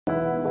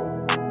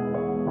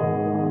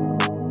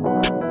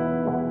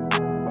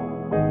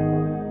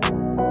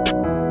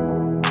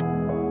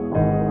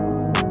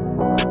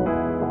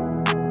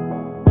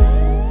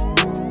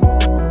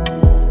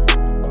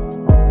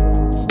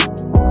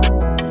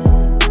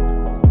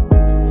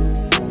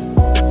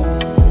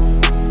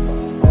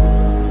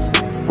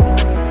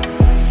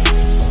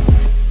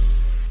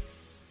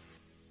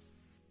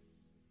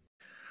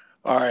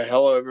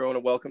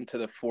welcome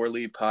to the Four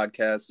Lee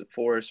podcast. The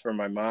four is for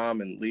my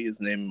mom, and Lee is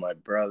the name of my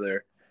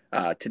brother.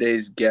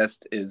 Today's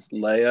guest is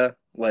Leah.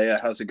 Leah,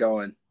 how's it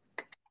going?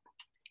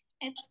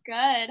 It's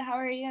good. How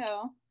are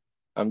you?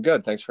 I'm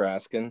good. Thanks for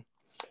asking.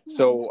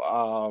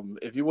 So,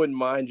 if you wouldn't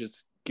mind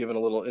just giving a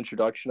little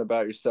introduction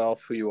about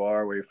yourself, who you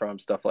are, where you're from,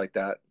 stuff like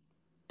that.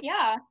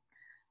 Yeah.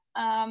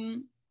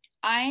 Um,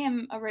 I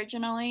am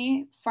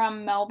originally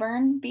from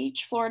Melbourne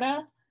Beach,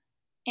 Florida.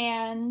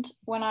 And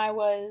when I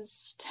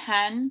was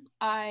 10,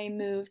 I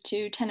moved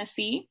to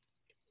Tennessee.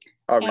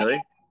 Oh, And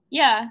really?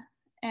 yeah.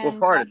 What And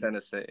part of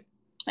Tennessee?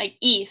 like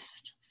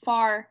east,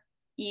 far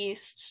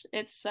east.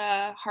 It's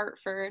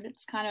Hartford.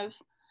 It's kind of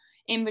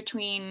in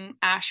between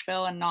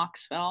Asheville and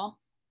Knoxville.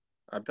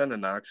 I've been to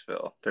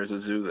Knoxville. There's a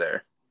zoo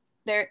there.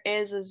 There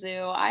is a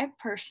zoo. I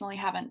personally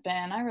haven't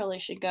been. I really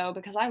should go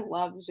because I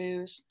love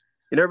zoos.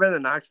 You never been to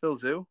Knoxville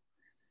Zoo?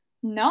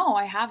 No,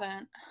 I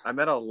haven't. I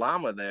met a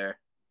llama there.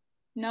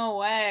 No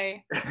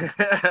way.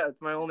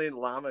 It's my only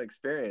llama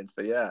experience,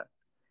 but yeah.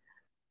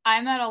 I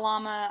met a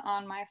llama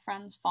on my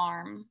friend's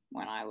farm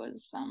when I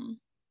was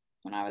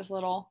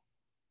little.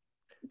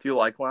 Do you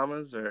like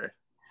llamas or?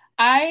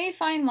 I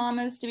find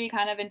llamas to be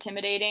kind of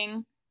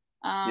intimidating,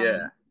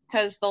 Yeah.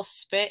 because they'll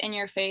spit in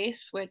your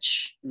face,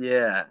 which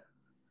Yeah.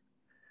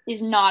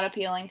 is not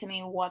appealing to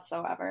me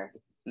whatsoever.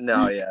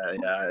 No, yeah.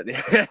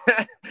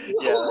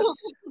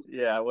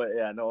 Yeah.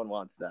 Yeah, no one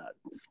wants that.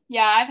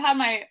 Yeah,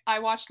 I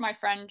watched my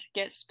friend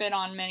get spit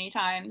on many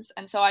times,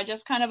 and so I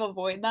just kind of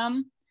avoid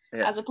them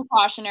Yeah. as a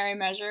precautionary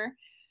measure.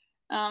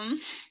 Um,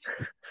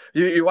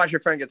 You watch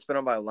your friend get spit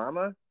on by a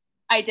llama?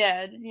 I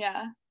did,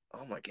 yeah.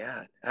 Oh my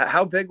God.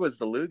 How big was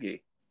the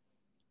loogie?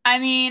 I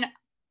mean,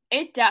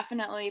 it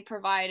definitely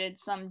provided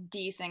some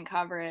decent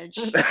coverage.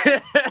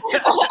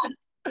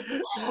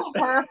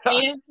 Her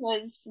face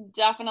was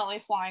definitely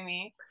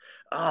slimy.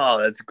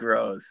 Oh, that's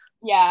gross.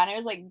 Yeah, and it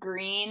was like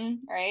green,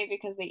 right?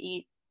 Because they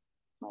eat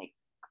like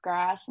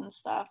grass and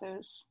stuff. It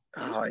was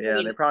Oh yeah,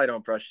 really... they probably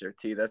don't brush their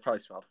teeth. That probably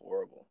smelled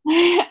horrible.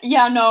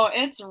 Yeah, no,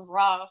 it's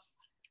rough.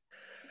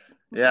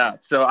 Yeah,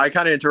 so I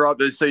kind of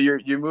interrupted. So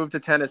you moved to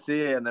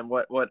Tennessee, and then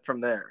what from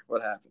there?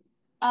 What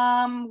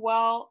happened?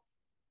 Well,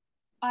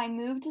 I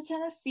moved to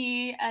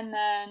Tennessee and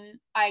then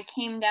I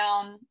came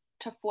down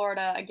to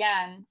Florida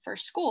again for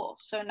school.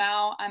 So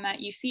now I'm at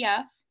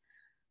UCF,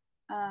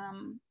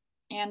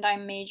 and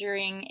I'm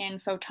majoring in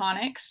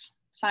Photonics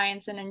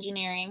Science and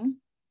Engineering.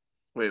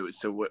 Wait,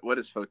 so what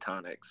is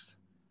photonics?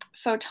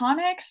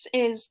 Photonics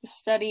is the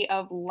study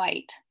of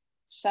light.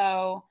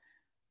 So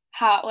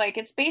how, like,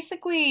 it's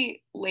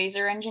basically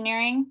laser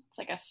engineering. It's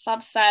like a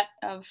subset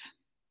of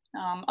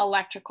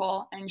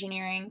electrical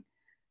engineering.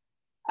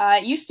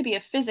 It used to be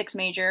a physics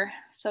major,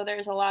 so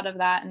there's a lot of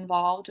that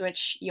involved,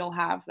 which you'll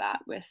have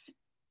that with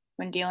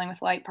when dealing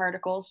with light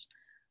particles.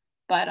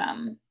 But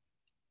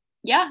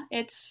yeah,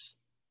 it's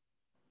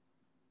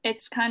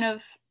kind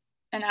of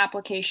an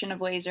application of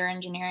laser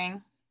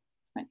engineering,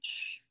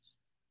 which...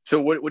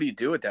 So what do you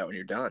do with that when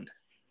you're done?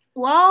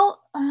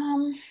 Well,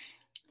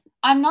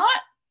 I'm not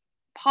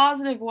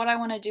positive what I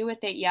want to do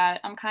with it yet.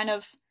 I'm kind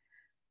of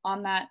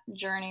on that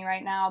journey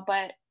right now,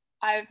 but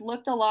I've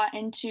looked a lot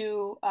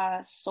into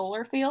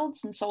solar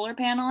fields and solar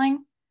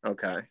paneling.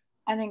 Okay.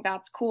 I think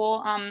that's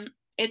cool.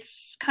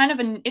 It's kind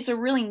of it's a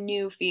really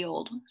new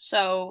field,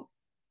 so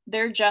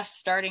they're just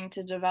starting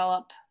to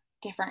develop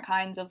different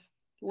kinds of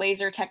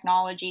laser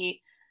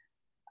technology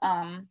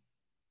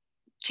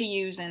to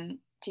use in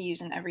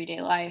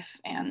everyday life,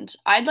 and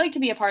I'd like to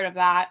be a part of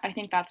that. I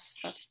think that's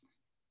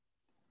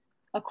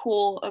a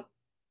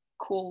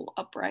cool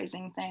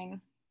uprising thing.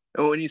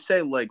 And when you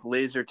say like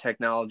laser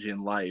technology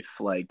in life,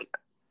 like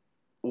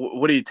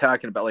what are you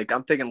talking about? Like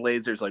I'm thinking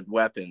lasers like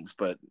weapons,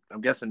 but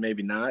I'm guessing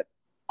maybe not.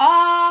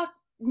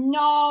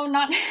 No,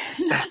 not,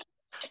 not...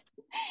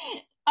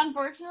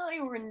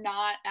 Unfortunately, we're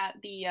not at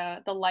the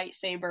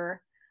lightsaber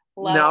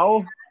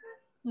level.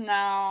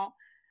 No.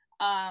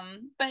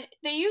 No. But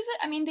they use it,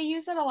 I mean, they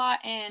use it a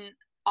lot in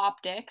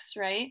optics,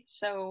 right?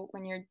 So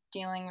when you're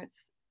dealing with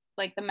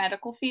like the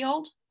medical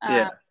field,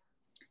 Yeah.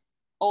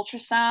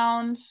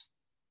 ultrasounds,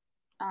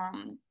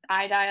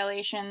 eye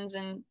dilations,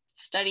 and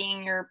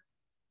studying your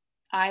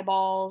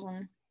eyeballs,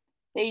 and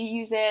they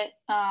use it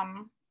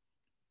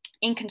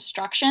in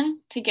construction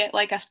to get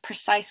like a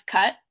precise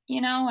cut,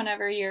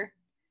 whenever you're...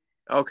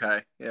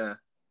 Okay. Yeah.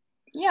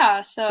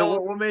 Yeah, So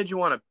so... what made you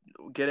want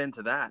to get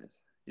into that?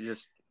 You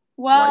just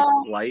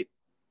Well, light.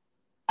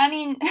 I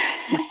mean,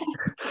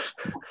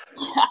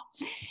 yeah,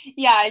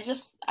 yeah, I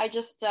just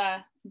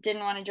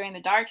didn't want to join the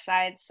dark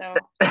side, so...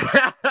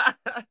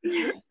 Are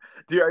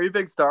you a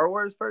big Star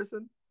Wars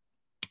person?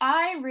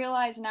 I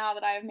realize now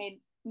that I've made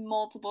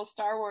multiple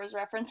Star Wars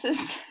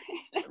references.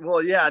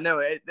 Well, yeah, no,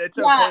 it's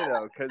Yeah, okay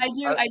though, because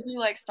I do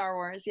like Star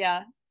Wars,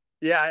 yeah.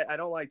 yeah, I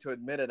don't like to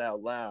admit it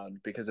out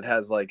loud because it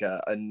has like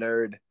a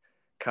nerd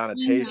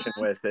connotation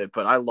Mhm. with it,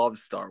 but I love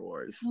Star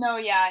Wars. No,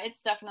 yeah,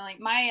 it's definitely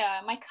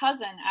my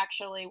cousin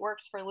actually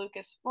works for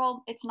Lucas.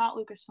 Well, it's not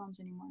Lucasfilms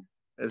anymore.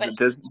 Is But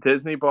it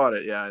Disney bought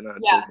it? Yeah, I know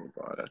yeah, Disney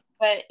bought it.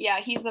 but yeah,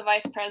 he's the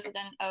vice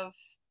president of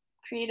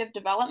creative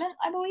development,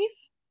 I believe.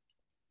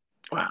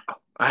 Wow.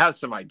 I have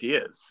some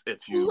ideas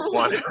if you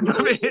want.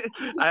 I mean,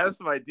 I have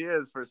some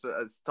ideas for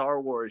a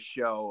Star Wars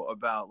show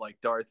about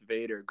like Darth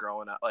Vader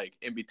growing up, like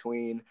in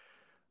between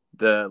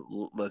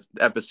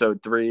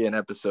episode 3 and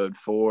episode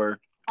 4.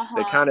 Uh-huh.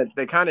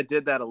 They kind of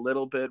did that a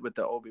little bit with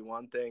the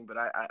Obi-Wan thing, but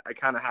I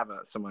kind of have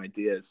some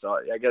ideas. So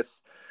I guess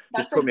just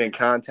That's a put me in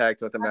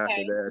contact with him after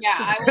Okay.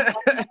 Yeah, this. I will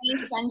definitely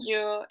send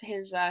you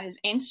his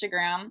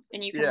Instagram,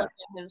 and you can Yeah. look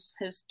at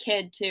his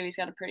kid too. He's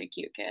got a pretty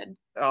cute kid.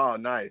 Oh,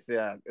 nice.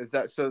 Yeah. Is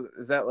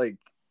that like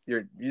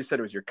you said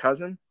it was your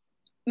cousin?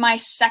 My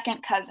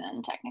second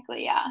cousin,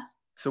 technically, yeah.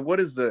 So what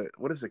is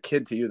the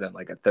kid to you then?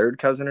 Like a third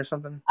cousin or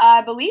something?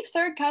 I believe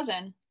third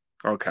cousin.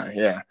 Okay,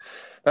 yeah.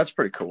 That's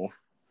pretty cool.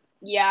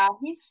 Yeah,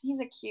 he's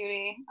a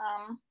cutie.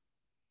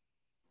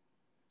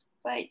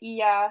 But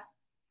yeah.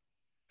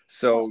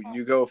 So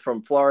you go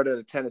from Florida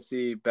to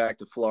Tennessee, back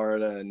to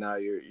Florida, and now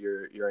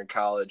you're in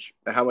college.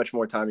 How much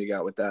more time you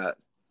got with that?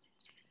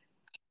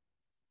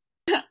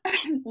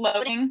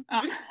 Loading.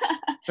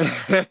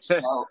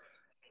 So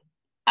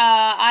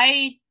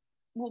I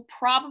will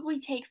probably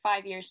take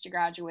 5 years to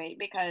graduate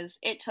because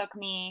it took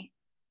me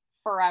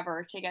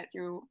forever to get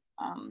through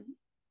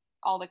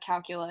all the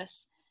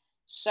calculus.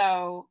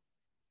 So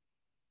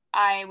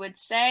I would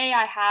say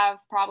I have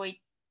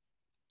probably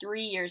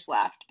 3 years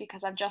left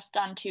because I've just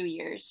done 2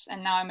 years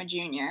and now I'm a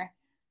junior.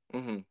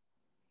 Hmm.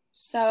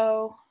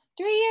 So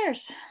 3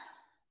 years.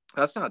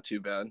 That's not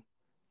too bad.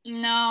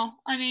 No,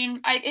 I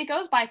mean, it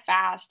goes by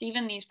fast.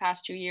 Even these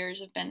past 2 years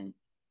have been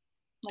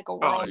like a Oh,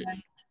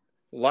 whirlwind.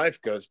 life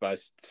goes by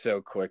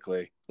so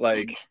quickly.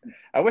 Like,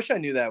 I wish I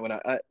knew that when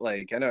I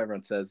know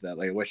everyone says that.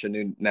 Like, I wish I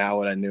knew now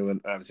what I knew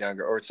when I was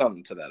younger, or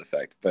something to that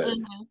effect. But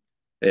Mhm.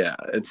 yeah,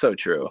 it's so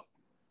true.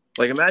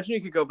 Like, imagine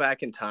you could go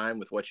back in time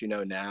with what you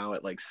know now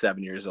at like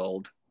 7 years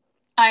old.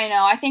 I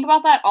know. I think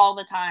about that all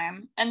the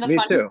time. And the Me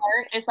funny too.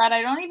 part is that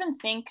I don't even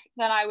think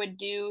that I would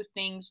do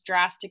things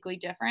drastically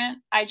different.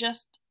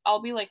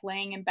 I'll be like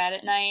laying in bed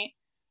at night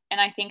and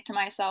I think to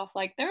myself,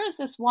 like, there was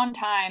this one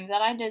time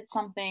that I did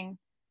something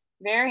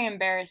very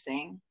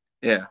embarrassing.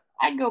 Yeah.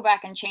 I'd go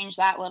back and change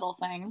that little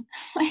thing.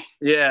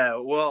 Yeah.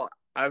 Well,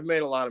 I've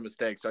made a lot of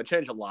mistakes, so I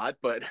change a lot,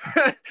 but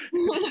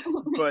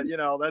but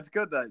that's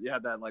good that you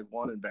had that like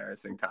one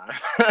embarrassing time.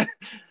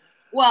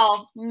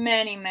 Well,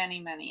 many, many,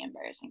 many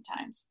embarrassing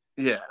times.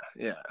 Yeah,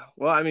 yeah.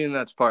 Well, I mean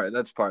that's part.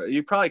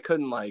 You probably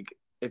couldn't like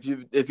if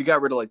you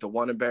got rid of like the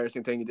one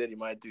embarrassing thing you did, you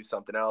might do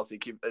something else.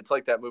 It's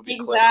like that movie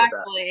Click with that.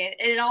 Exactly.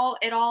 It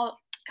all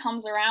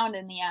comes around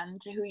in the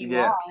end to who you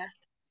Yeah. are.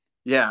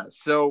 Yeah.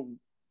 So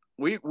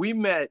we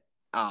met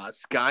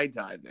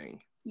skydiving. Um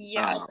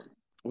Yes.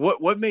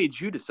 what made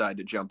you decide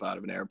to jump out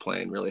of an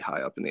airplane really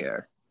high up in the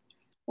air?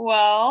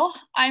 Well,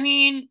 I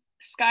mean,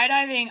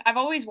 skydiving, I've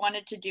always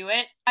wanted to do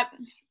it.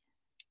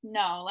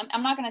 No,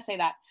 I'm not going to say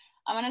that.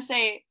 I'm going to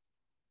say,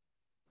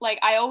 like,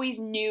 I always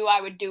knew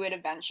I would do it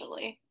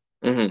eventually.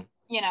 Hmm.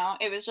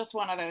 It was just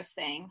one of those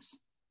things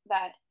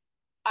that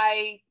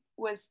I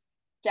was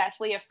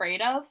deathly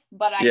afraid of,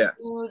 but I Yeah.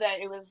 knew that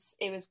it was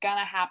going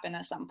to happen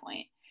at some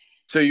point.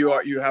 So you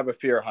have a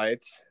fear of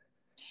heights?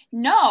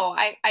 No,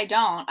 I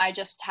don't. I'm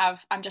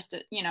just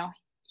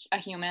a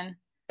human.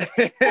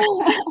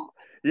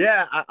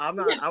 Yeah, I'm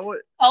not. I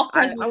wouldn't.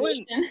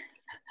 Self-preservation.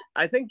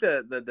 I think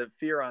the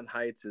fear on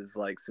heights is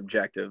like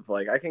subjective.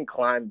 Like I can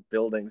climb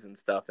buildings and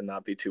stuff and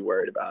not be too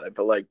worried about it,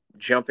 but like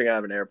jumping out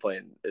of an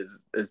airplane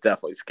is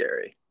definitely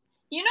scary.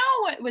 You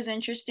know what was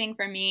interesting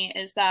for me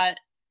is that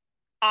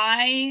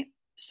I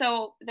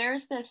so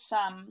there's this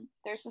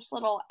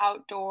little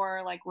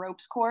outdoor like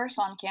ropes course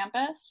on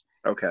campus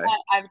Okay.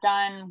 that I've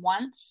done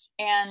once,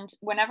 and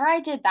whenever I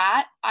did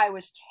that, I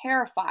was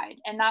terrified,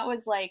 and that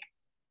was like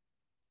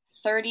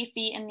 30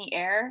 feet in the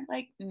air,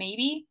 like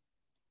maybe.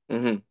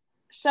 Hmm.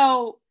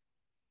 So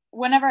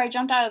whenever I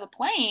jumped out of the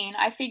plane,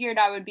 I figured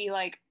I would be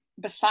like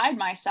beside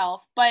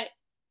myself, but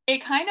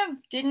it kind of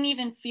didn't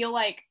even feel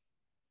like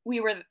we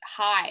were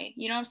high.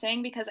 You know what I'm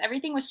saying? Because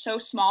everything was so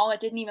small, it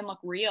didn't even look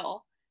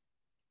real.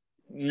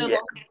 So Yeah.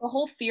 the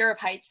whole fear of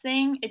heights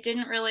thing, it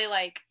didn't really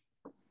like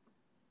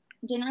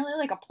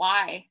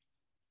apply.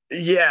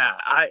 Yeah.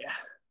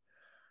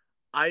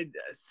 I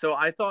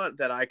thought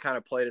that I kind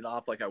of played it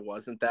off like I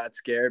wasn't that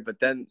scared, but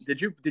then did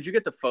you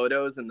get the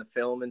photos and the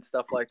film and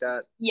stuff like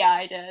that? Yeah,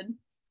 I did.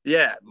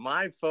 Yeah,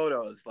 my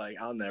photos, like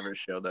I'll never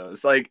show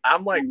those. Like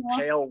I'm like Uh-huh.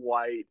 pale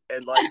white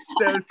and like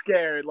so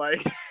scared.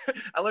 Like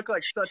I look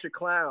like such a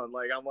clown.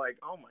 Like I'm like,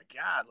 oh my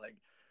God, like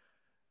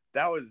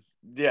that was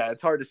yeah,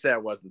 it's hard to say I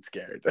wasn't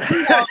scared. No,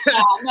 yeah,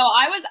 no,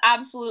 I was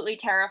absolutely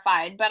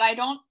terrified, but I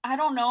don't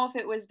know if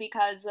it was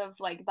because of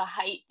like the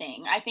height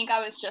thing. I think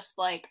I was just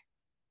like,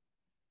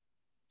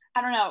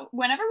 I don't know.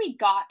 Whenever we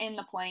got in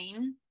the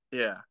plane,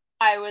 Yeah,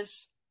 I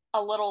was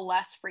a little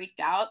less freaked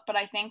out, but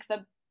I think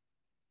the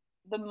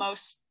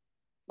most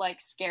like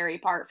scary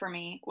part for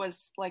me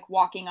was like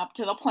walking up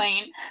to the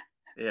plane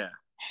yeah.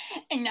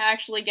 and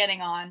actually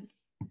getting on.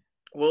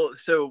 Well,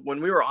 so when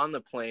we were on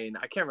the plane,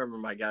 I can't remember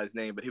my guy's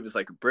name, but he was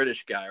like a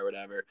British guy or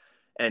whatever.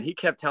 and he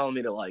kept telling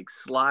me to like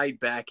slide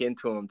back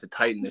into him to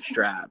tighten the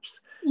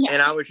straps. Yeah.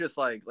 And I was just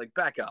like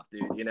back off,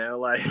 dude, you know,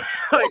 like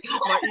like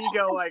my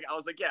ego, like I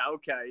was like, yeah,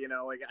 okay, you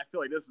know, like I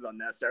feel like this is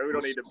unnecessary. We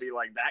don't need to be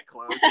like that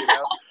close, you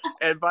know.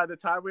 And by the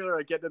time we were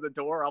like getting to the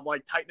door, I'm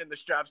like tightening the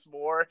straps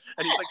more,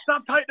 and he's like,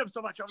 stop tightening them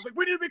so much. I was like,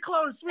 we need to be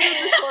close. We need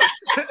to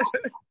be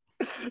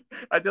close.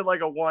 I did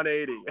like a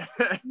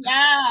 180.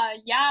 Yeah,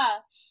 yeah.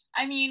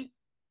 I mean,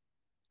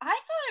 I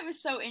thought it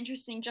was so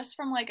interesting just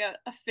from like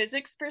a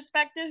physics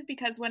perspective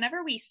because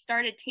whenever we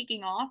started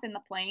taking off in the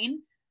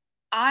plane,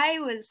 I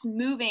was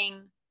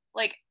moving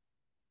like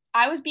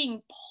I was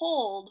being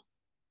pulled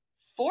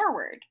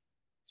forward.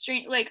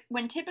 Straight like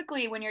when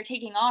typically when you're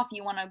taking off,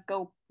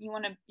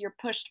 you're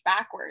pushed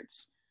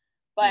backwards.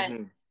 But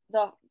Hmm.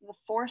 the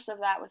force of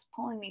that was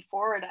pulling me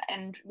forward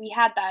and we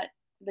had that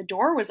the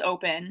door was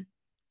open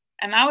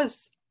and that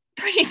was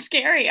pretty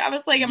scary. I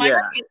was like, am I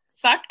going Yeah. to get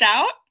sucked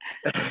out?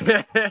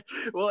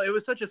 Well, it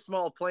was such a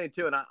small plane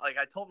too, and I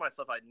told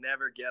myself I'd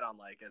never get on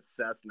like a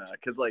Cessna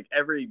because like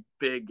every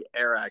big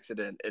air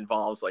accident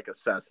involves like a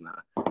Cessna,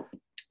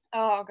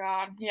 Oh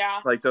god,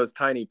 yeah. like those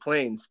tiny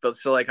planes. But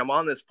so like I'm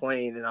on this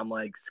plane and I'm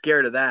like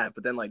scared of that,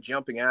 but then like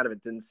jumping out of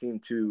it didn't seem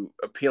too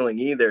appealing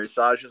either.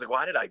 So I was just like,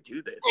 why did I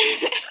do this?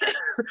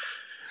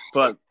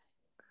 But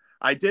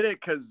I did it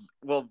because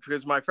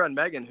my friend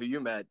Megan, who you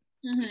met,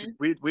 Hmm.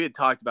 we had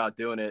talked about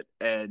doing it,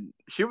 and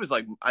she was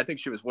like, I think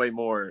she was way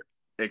more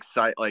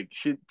excited. Like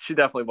she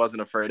definitely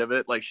wasn't afraid of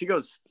it. Like she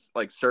goes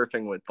like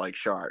surfing with like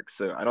sharks,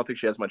 so I don't think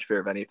she has much fear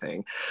of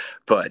anything.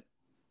 But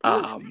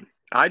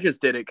I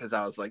just did it because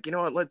I was like, you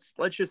know what, let's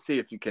just see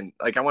if you can.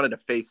 Like I wanted to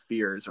face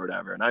fears or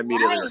whatever, and I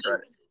immediately Right.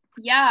 regret it.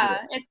 Yeah.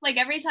 Yeah, it's like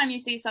every time you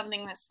see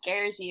something that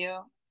scares you,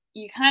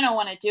 you kind of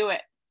want to do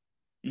it.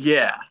 To,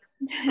 Yeah.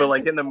 But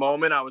like to, in the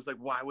moment, I was like,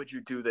 why would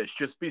you do this?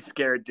 Just be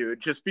scared,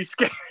 dude. Just be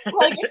scared.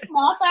 like it's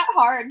not that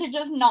hard to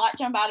just not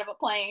jump out of a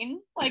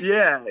plane. Like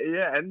Yeah,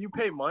 yeah, and you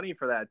pay money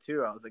for that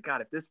too. I was like, God,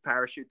 if this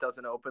parachute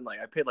doesn't open, like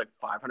I paid like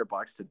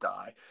 $500 to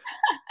die.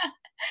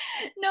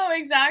 no,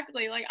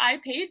 exactly. Like I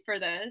paid for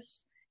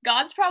this.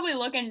 God's probably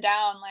looking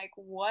down like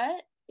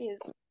what the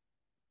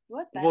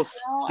Well,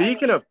 hell are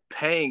speaking of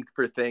paying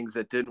for things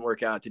that didn't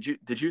work out,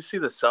 did you see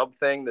the sub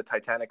thing, the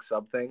Titanic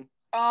sub thing?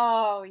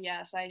 Oh,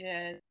 yes, I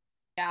did.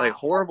 Like Yeah.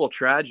 horrible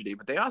tragedy,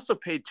 but they also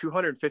paid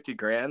 250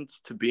 grand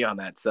to be on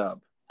that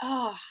sub.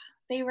 Oh,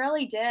 they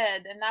really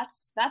did. And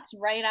that's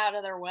right out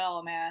of their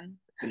will, man.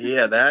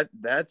 Yeah,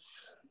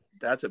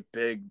 that's a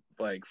big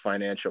like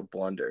financial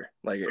blunder.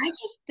 Like I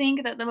just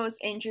think that the most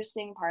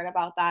interesting part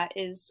about that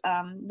is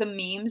the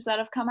memes that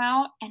have come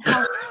out and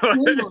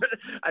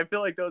I feel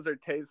like those are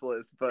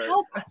tasteless, but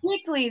how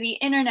quickly the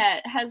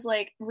internet has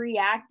like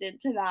reacted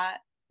to that.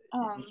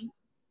 Um,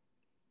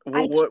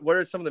 I what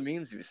are some of the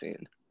memes you've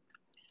seen?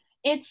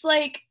 it's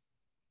like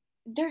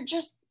they're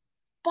just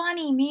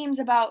funny memes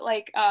about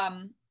like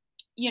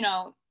you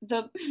know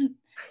the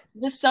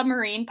the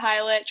submarine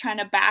pilot trying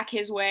to back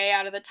his way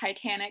out of the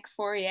Titanic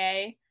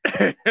foyer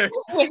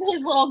with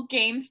his little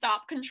GameStop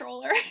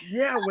controller.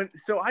 Yeah,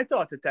 so I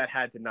thought that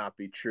had to not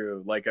be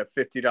true. Like a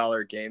 $50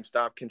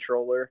 GameStop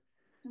controller.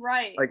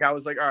 Right. Like I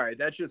was like, all right,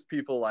 that's just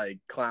people like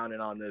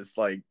clowning on this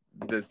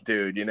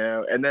dude, you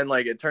know? And then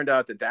like it turned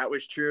out that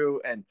was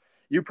true, and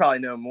you probably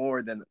know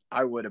more than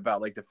I would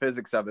about like the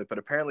physics of it, but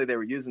apparently they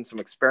were using some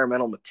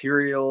experimental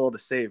material to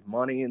save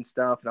money and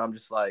stuff, and I'm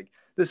just like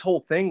this whole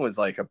thing was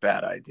like a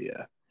bad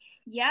idea.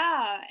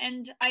 Yeah,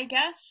 and I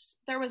guess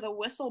there was a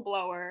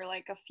whistleblower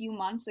like a few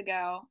months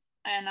ago,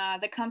 and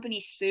the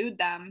company sued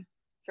them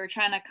for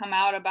trying to come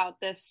out about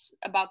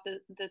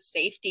the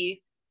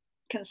safety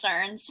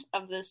concerns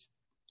of this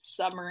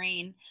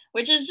submarine,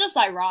 which is just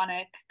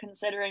ironic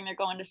considering they're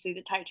going to see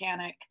the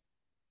Titanic.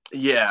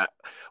 Yeah.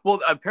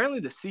 Well, apparently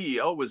the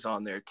CEO was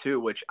on there too,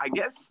 which I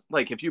guess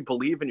like if you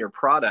believe in your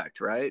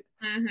product, right?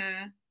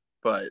 Mm-hmm.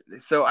 But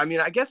so I mean,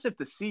 I guess if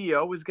the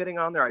CEO was getting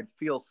on there, I'd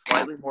feel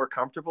slightly more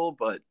comfortable.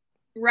 But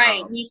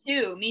Right, me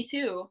too. Me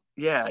too.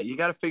 yeah, you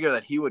got to figure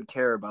that he would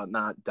care about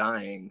not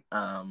dying.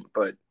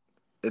 But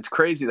it's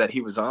crazy that he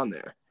was on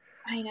there.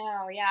 I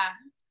know, yeah.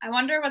 I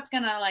wonder what's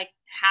gonna like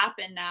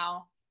happen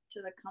now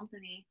to the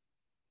company.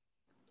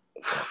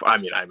 I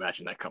mean, I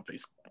imagine that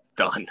company's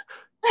done.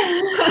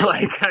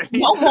 Like, I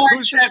mean, No more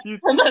trips to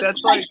the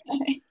that's like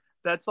Titanic.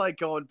 that's like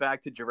going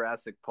back to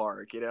Jurassic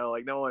Park. You know,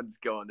 like no one's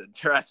going to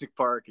Jurassic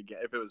Park again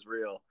if it was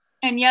real.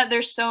 And yet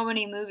there's so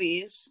many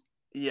movies.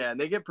 Yeah, and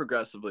they get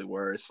progressively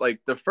worse. Like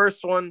the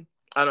first one,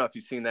 I don't know if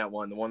you've seen that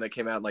one, the one that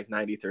came out in like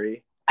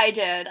 '93. I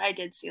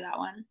did see that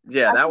one.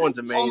 Yeah, I that think one's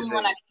it's the only one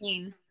amazing. I've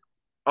seen.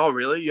 Oh,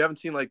 really? You haven't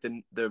seen like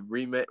the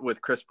remake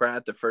with Chris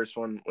Pratt, the first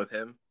one with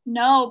him?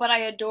 No, but I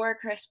adore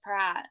Chris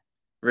Pratt.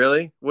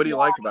 Really? What do you Yeah.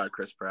 like about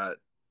Chris Pratt?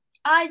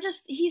 I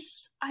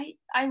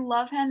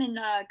love him in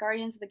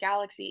Guardians of the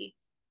Galaxy.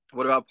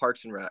 What about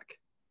Parks and Rec?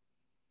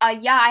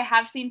 Yeah, I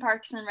have seen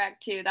Parks and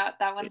Rec too. That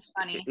one's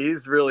funny.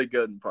 He's really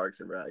good in Parks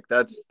and Rec.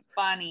 He's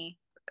funny.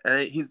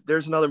 And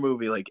there's another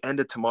movie like End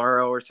of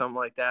Tomorrow or something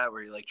like that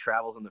where he like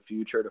travels in the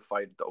future to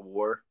fight the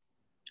war.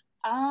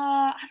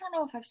 I don't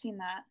know if I've seen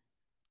that.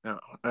 No.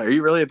 Are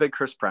you really a big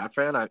Chris Pratt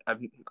fan? I've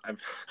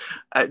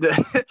I,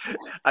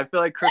 I feel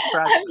like Chris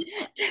Pratt.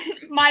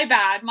 My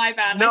bad, my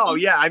bad. No,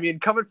 yeah, I mean,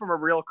 coming from a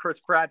real Chris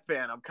Pratt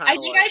fan, I'm kind I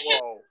of think like, I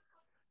should. whoa.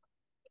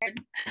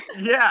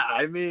 Yeah,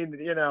 I mean,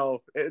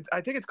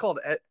 I think it's called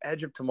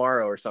Edge of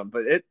Tomorrow or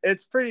something, but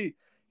it's pretty.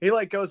 He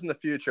like goes in the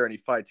future and he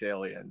fights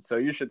aliens, so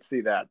you should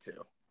see that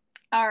too.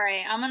 All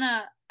right, I'm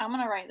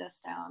gonna write this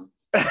down.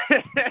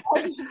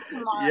 Yeah,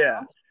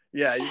 Tomorrow.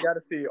 yeah, you got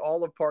to see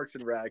all of Parks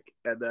and Rec,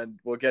 and then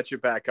we'll get you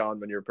back on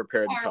when you're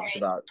prepared to All talk right.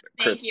 about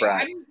Thank Chris you.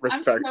 Pratt.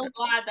 I'm so Respect.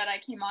 glad that I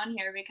came on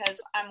here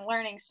because I'm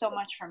learning so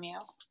much from you.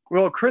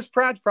 Well, Chris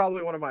Pratt's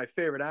probably one of my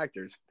favorite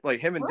actors. Like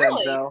him and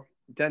Really? Denzel.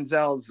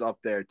 Denzel's up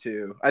there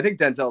too. I think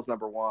Denzel's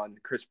number one.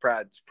 Chris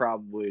Pratt's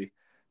probably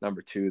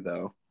number two,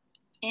 though.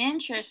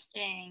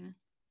 Interesting.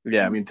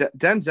 Yeah, I mean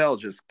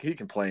Denzel he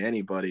can play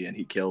anybody and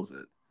he kills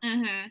it.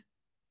 Mm-hmm.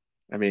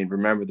 I mean,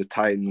 remember the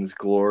Titans,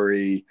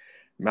 Glory,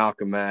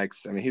 Malcolm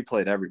X. I mean, he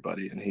played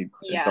everybody, and it's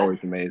Yeah.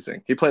 always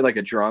amazing. He played like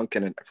a drunk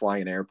and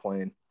flying an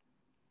airplane.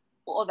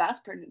 Well,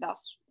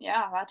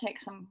 yeah, that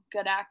takes some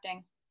good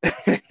acting.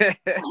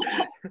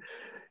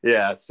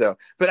 Yeah, so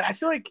but I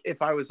feel like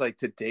if I was like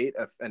to date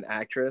an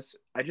actress,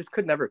 I just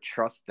could never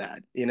trust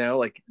that,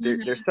 like they're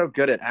Mm-hmm. so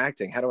good at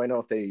acting. How do I know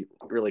if they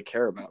really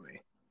care about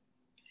me?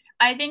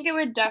 I think it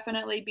would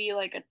definitely be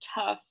like a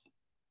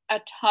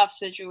tough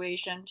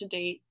situation to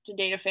date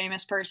a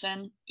famous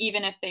person,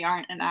 even if they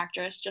aren't an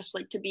actress, just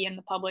like to be in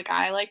the public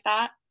eye like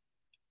that.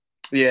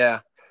 Yeah,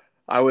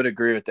 I would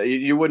agree with that.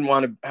 You wouldn't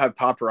want to have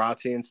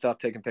paparazzi and stuff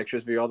taking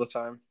pictures of you all the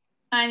time.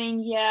 I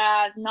mean,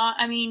 yeah, not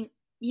I mean,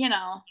 you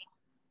know,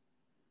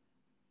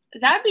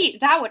 that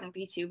wouldn't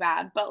be too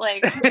bad, but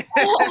like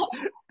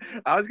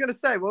I was gonna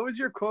say, what was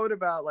your quote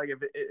about like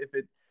if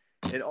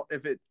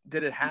it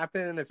did it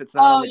happen if it's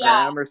not on oh the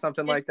yeah, gram or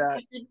something like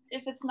that?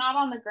 if it's not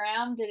on the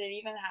gram, did it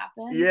even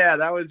happen? Yeah,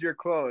 that was your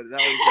quote.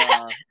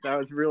 That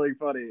was really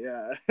funny.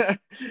 Yeah.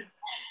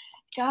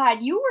 God,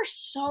 you were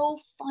so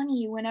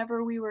funny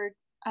whenever we were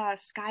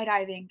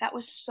skydiving. That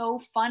was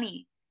so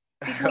funny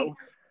because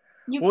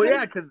you Well, could.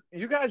 yeah, because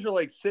you guys were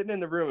like sitting in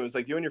the room. It was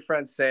like you and your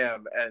friend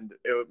Sam, and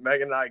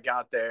Megan and I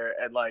got there,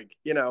 and like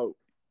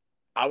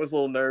I was a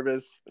little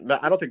nervous.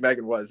 I don't think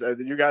Megan was.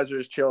 You guys were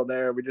just chilling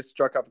there. We just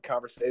struck up a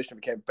conversation,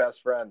 became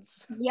best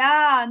friends.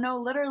 Yeah, no,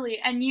 literally.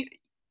 And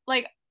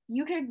like,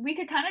 we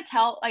could kind of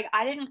tell, like,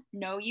 I didn't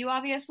know you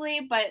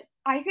obviously, but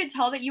I could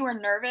tell that you were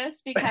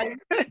nervous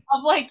because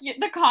of like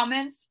the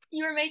comments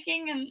you were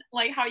making and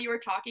like how you were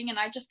talking. And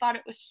I just thought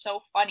it was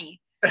so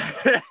funny.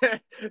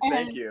 Thank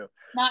And you.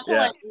 not to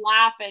Yeah. like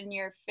laugh in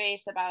your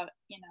face about,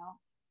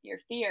 your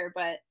fear,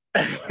 but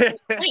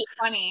it's pretty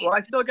funny. Well,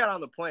 I still got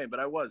on the plane, but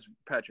I was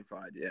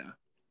petrified. Yeah.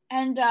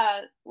 And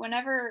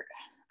whenever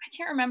I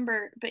can't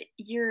remember, but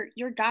your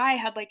guy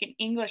had like an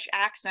English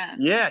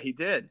accent. Yeah, he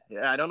did.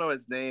 Yeah, I don't know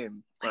his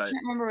name, I but can't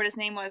remember what his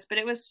name was, but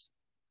it was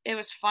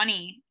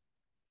funny.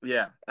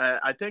 yeah,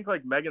 I think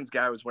like Megan's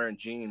guy was wearing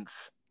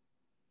jeans.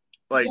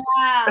 Like,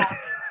 Yeah.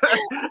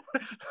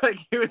 like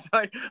he was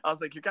like, I was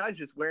like, you guys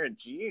just wearing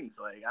jeans.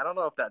 Like, I don't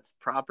know if that's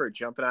proper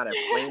jumping out of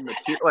plane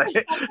material.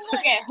 Like, I'm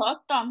gonna get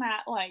hooked on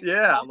that. Like,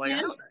 yeah, I'm like,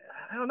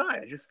 I don't know.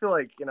 I just feel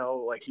like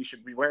like he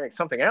should be wearing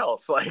something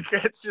else. Like,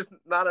 it's just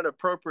not an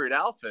appropriate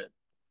outfit.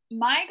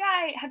 my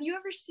guy. Have you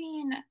ever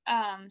seen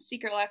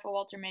Secret Life of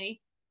Walter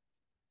Mitty?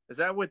 Is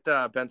that with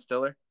Ben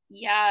Stiller?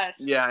 Yes.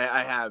 Yeah,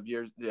 I have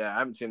years. Yeah, I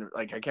haven't seen it.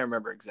 Like, I can't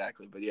remember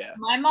exactly, but yeah.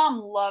 My mom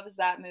loves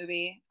that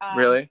movie.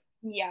 Really?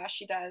 Yeah,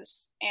 she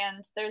does.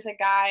 And there's a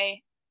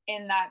guy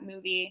in that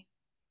movie.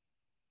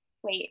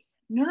 Wait,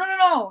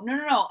 no.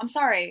 I'm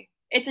sorry.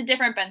 It's a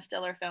different Ben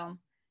Stiller film.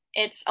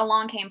 It's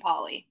Along Came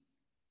Polly.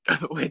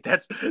 Wait,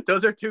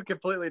 those are two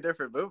completely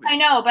different movies. I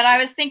know, but I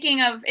was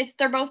thinking of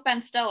they're both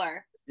Ben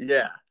Stiller.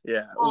 Yeah,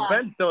 yeah. Well,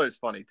 Ben Stiller's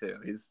funny too.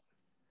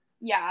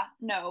 Yeah,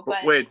 no,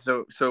 but wait.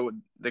 So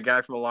the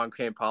guy from Along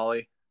Came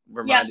Polly yeah,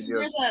 reminded so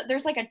you of...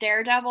 there's like a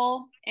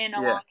daredevil in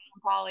Along Yeah.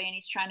 Came Polly, and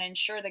he's trying to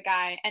insure the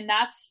guy, and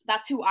that's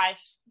who I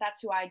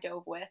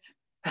dove with.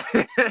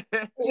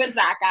 It was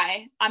that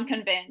guy. I'm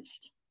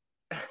convinced.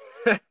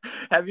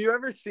 Have you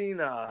ever seen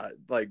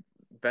like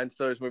Ben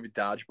Stiller's movie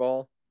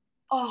Dodgeball?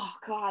 Oh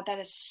God, that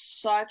is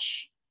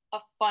such a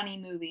funny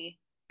movie.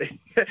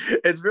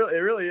 It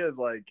really is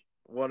like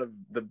one of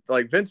the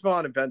like Vince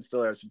Vaughn and Ben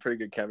Stiller have some pretty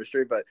good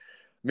chemistry, but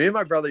me and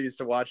my brother used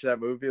to watch that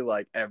movie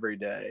like every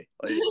day.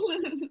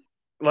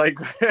 Like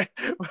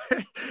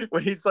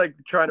when he's like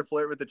trying to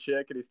flirt with the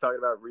chick and he's talking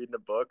about reading a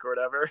book or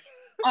whatever.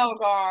 Oh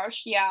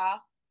gosh, yeah.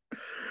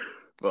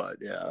 But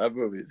yeah, that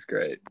movie is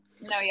great.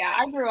 No, yeah,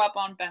 I grew up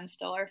on Ben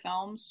Stiller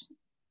films.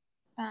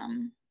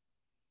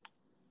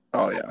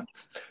 Oh yeah.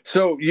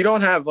 So you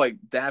don't have like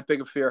that big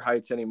a fear of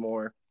heights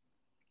anymore?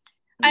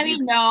 I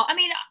mean, no. I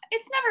mean,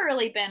 it's never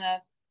really been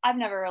I've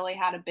never really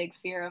had a big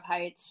fear of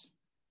heights.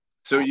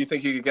 So you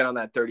think you could get on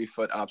that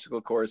 30-foot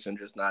obstacle course and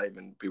just not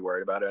even be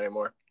worried about it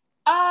anymore?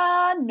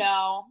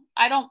 No.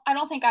 I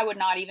don't think I would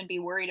not even be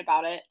worried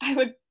about it.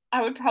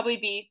 I would probably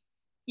be,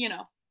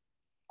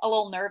 a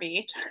little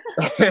nervy.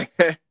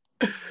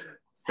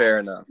 Fair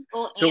enough. A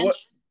little So what?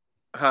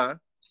 Huh?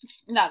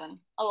 Nothing.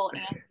 A little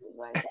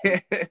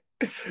ant.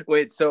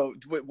 Wait, so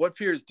what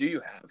fears do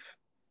you have?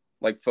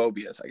 Like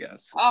phobias, I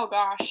guess. Oh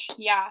gosh,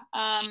 yeah.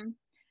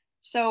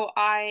 So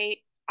I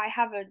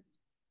have a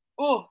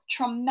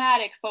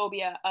traumatic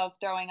phobia of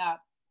throwing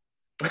up.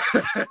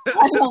 I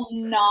will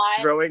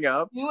not Throwing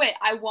up? do it.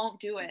 I won't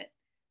do it.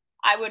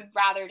 I would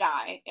rather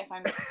die if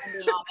I'm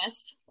being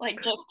honest.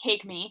 Like, just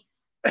take me.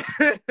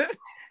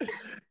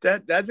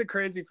 That's a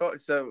crazy phobia.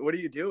 So what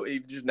do?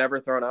 You've just never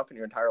thrown up in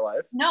your entire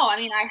life? No, I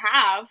mean I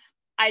have.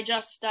 I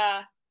just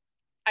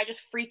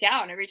freak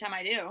out every time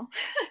I do.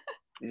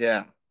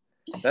 Yeah.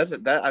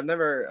 That I've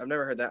never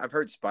heard that. I've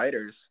heard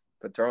spiders,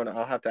 but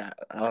I'll have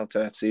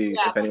to see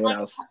Yeah, if anyone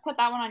else. put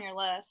that one on your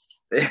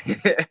list.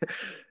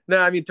 No,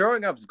 I mean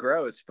throwing up's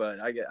gross, but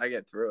I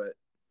get through it.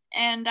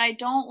 And I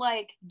don't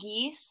like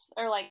geese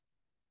or like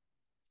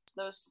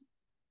those.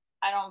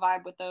 I don't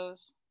vibe with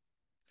those.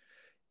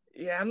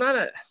 Yeah, I'm not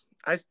a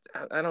I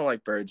I don't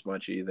like birds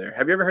much either.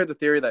 Have you ever heard the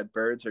theory that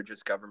birds are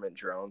just government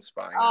drones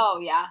spying on? Oh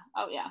yeah.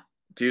 Oh yeah.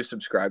 Do you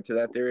subscribe to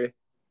that theory?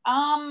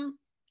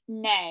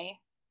 Nay.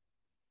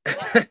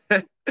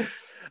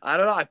 I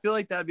don't know. I feel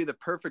like that'd be the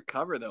perfect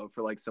cover though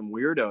for like some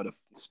weirdo to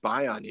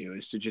spy on you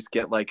is to just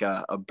get like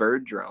a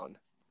bird drone.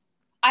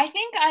 I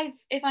think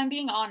if I'm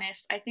being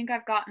honest, I think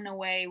I've gotten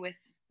away with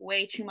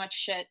way too much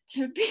shit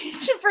for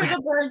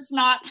the birds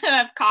not to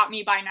have caught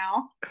me by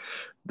now.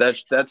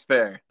 That's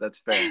fair. That's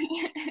fair.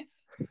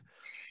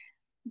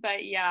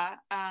 But yeah,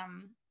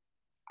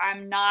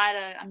 I'm not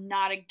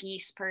a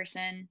geese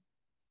person.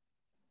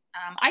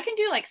 I can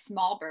do like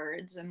small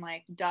birds and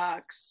like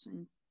ducks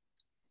and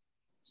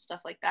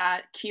stuff like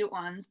that, cute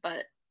ones,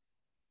 but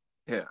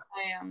Yeah.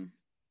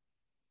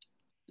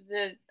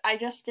 I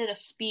just did a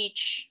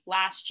speech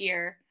last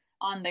year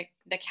on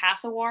the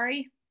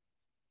cassowary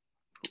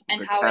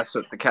and The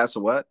castle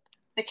what?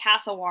 the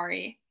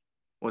cassowary.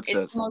 What's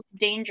It's this? the most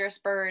dangerous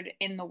bird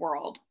in the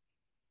world.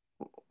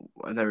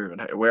 I never even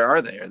heard. Where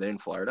are they? Are they in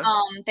Florida?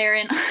 They're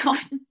in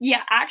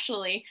yeah,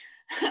 actually,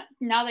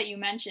 now that you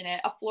mention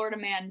it, a Florida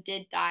man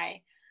did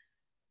die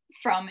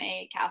from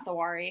a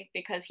cassowary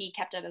because he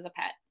kept it as a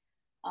pet.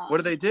 What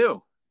do they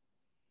do?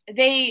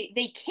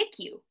 They kick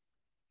you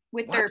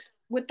with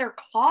What? their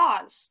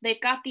claws. They've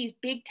got these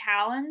big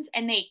talons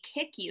and they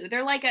kick you.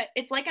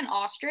 It's like an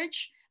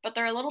ostrich, but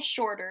they're a little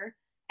shorter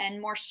and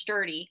more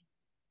sturdy.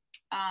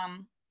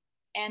 And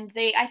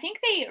I think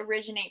they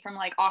originate from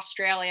like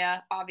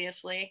Australia,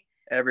 obviously.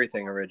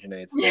 Everything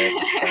originates there.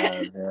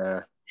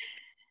 Yeah.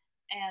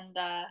 And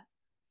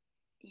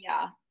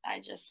yeah,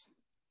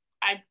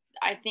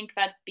 I think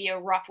that'd be a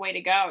rough way to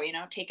go,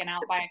 taken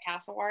out by a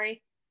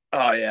cassowary.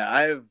 Oh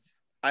yeah,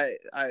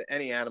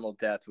 any animal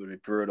death would be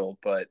brutal,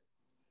 but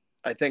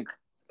I think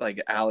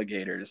like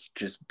alligators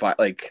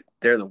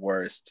they're the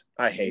worst.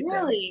 I hate them.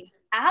 Really?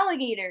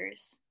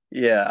 Alligators?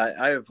 Yeah,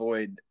 I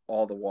avoid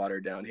all the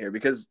water down here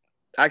because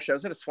actually I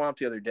was in a swamp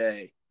the other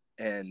day,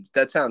 and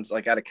that sounds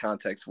like out of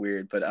context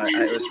weird, but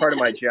it was part of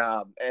my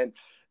job, and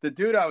the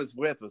dude I was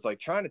with was like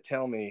trying to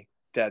tell me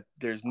that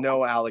there's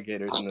no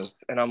alligators in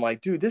this, and I'm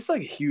like, dude, this is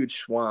like a huge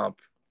swamp,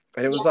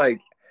 and it was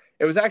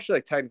actually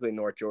like technically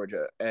North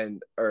Georgia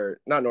or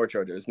not North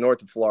Georgia, it was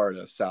north of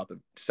Florida,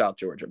 south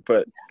Georgia,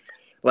 but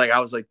like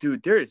I was like,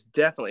 dude, there is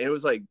definitely. And it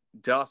was like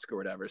dusk or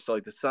whatever, so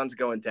like the sun's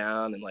going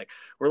down, and like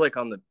we're like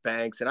on the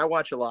banks, and I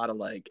watch a lot of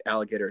like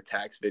alligator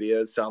attacks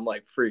videos, so I'm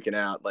like freaking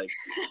out, like,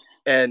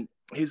 and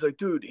he's like,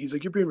 dude, he's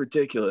like, you're being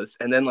ridiculous,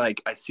 and then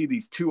like I see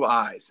these two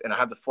eyes, and I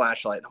have the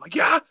flashlight, and I'm like,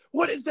 yeah,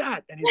 what is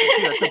that? And he's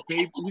like, yeah, it's a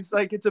baby. He's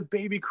like, it's a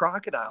baby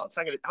crocodile. It's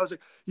not gonna. I was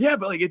like, yeah,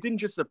 but like it didn't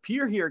just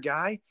appear here,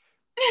 guy.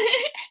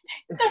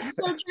 That's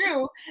so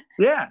true.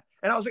 Yeah,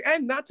 and I was like,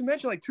 and not to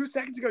mention, like 2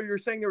 seconds ago, you were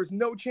saying there was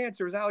no chance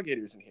there was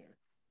alligators in here.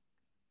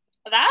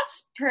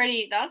 That's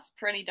pretty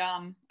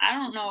dumb. I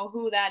don't know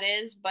who that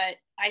is, but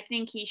I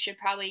think he should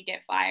probably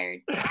get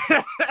fired.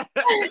 I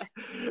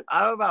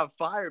don't know about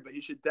fired, but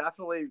he should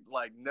definitely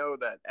like know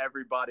that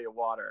every body of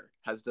water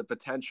has the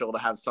potential to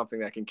have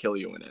something that can kill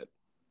you in it.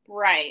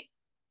 Right.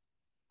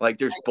 Like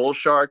there's bull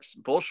sharks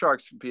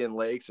be in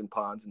lakes and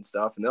ponds and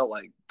stuff, and they'll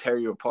like tear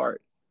you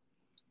apart.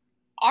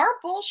 Are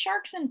bull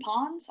sharks in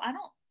ponds? I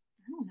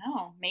don't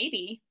know.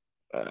 Maybe.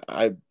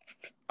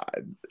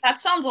 That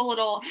sounds a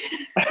little.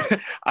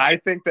 I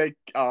think they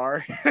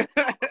are,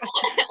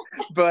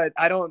 but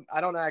I don't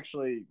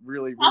actually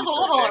really. Sounds a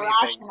little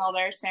irrational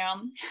there,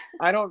 Sam.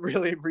 I don't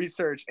really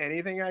research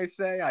anything I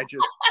say. I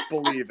just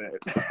believe it.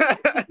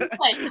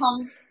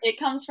 It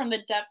comes from the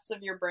depths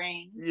of your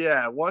brain.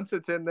 Yeah, once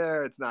it's in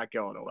there, it's not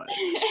going away.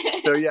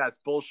 So yes,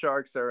 bull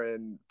sharks are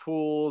in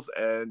pools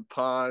and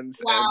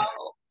ponds. Wow,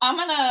 I'm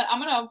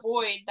gonna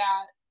avoid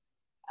that.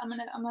 I'm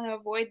gonna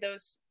avoid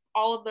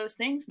all of those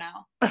things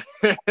now.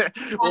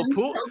 Well,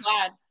 pool. So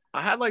glad.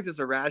 I had like this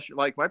irrational,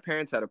 like my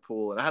parents had a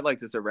pool, and I had like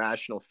this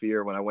irrational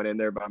fear when I went in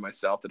there by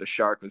myself that a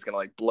shark was gonna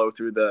like blow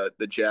through the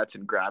jets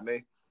and grab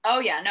me. Oh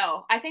yeah,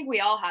 no, I think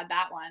we all had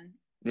that one.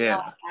 Yeah,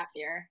 that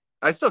fear.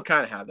 I still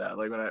kind of have that.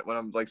 Like when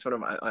I'm like sort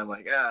of, I'm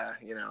like,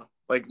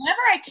 like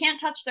whenever I can't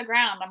touch the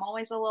ground, I'm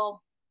always a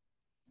little.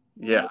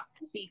 Yeah.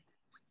 Goofy.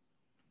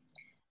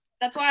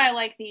 That's why I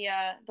like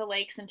the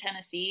lakes in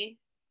Tennessee,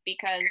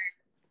 because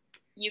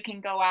you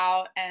can go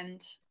out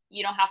and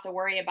you don't have to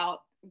worry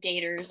about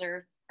gators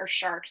or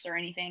sharks or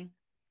anything.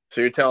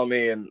 So you're telling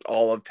me in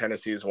all of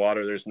Tennessee's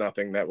water, there's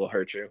nothing that will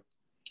hurt you?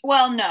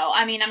 Well, no,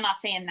 I mean, I'm not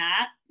saying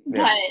that,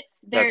 Yeah, but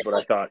there's that's what I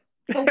like thought.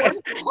 the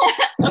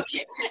worst.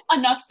 Okay,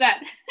 enough said.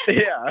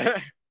 Yeah.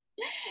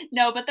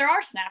 No, but there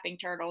are snapping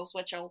turtles,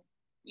 which will,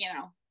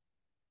 Can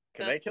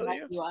they those can kill mess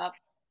you? you up.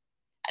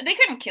 They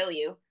couldn't kill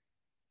you.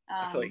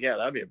 I feel like, Um, yeah,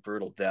 that'd be a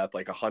brutal death,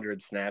 like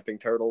 100 snapping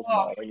turtles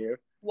oh, mauling you.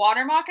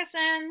 water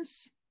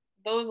moccasins,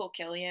 those will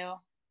kill you.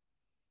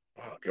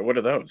 Oh, okay, what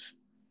are those?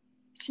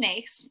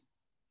 Snakes.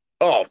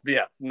 Oh,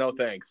 yeah, no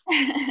thanks.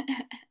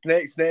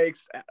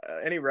 Snakes,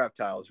 any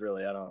reptiles,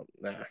 really.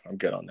 I'm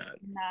good on that.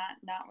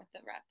 Not with the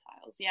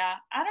reptiles. Yeah,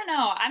 I don't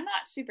know. I'm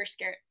not super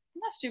scared. I'm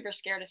not super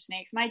scared of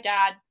snakes. My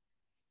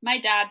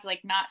dad's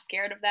like not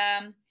scared of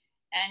them,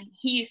 and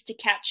he used to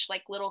catch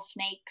like little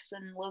snakes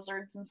and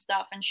lizards and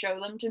stuff and show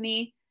them to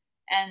me,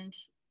 and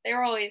I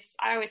always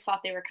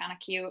thought they were kind of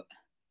cute.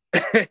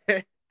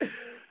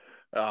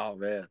 Oh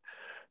man,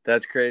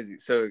 that's crazy.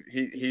 So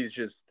he's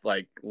just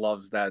like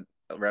loves that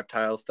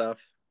reptile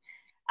stuff.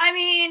 I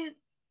mean,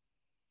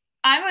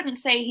 I wouldn't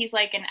say he's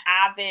like an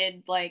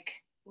avid like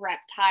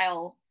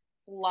reptile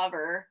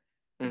lover,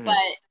 but Hmm.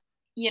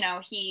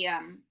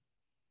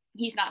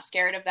 he's not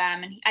scared of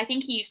them, and I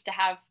think he used to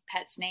have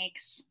pet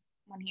snakes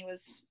when he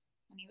was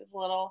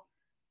little.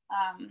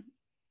 Um,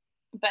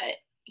 but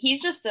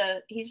he's just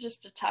a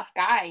tough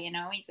guy,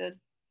 He's a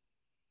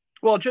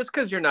Well, just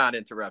because you're not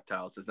into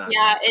reptiles does not mean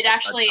yeah. It you're a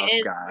actually tough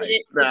is. guy.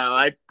 It,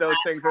 No, those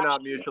things are not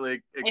actually,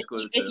 mutually if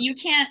exclusive. you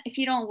can't if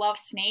you don't love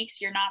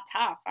snakes, you're not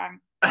tough.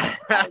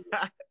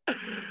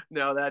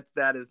 No,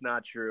 that is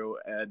not true.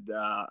 And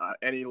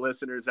any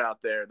listeners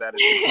out there, that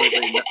is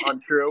completely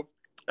untrue.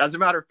 As a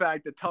matter of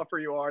fact, the tougher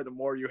you are, the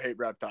more you hate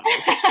reptiles.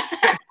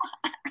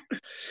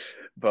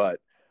 But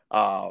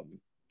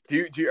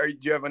do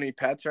you have any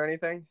pets or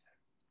anything?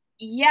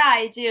 Yeah,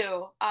 I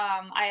do.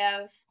 I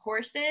have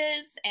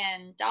horses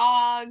and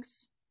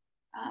dogs,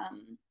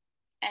 um,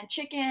 and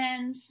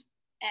chickens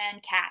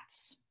and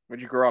cats.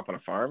 Would you grow up on a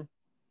farm?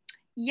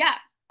 Yeah,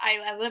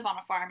 I live on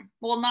a farm.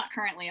 Well, not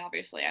currently,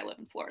 obviously. I live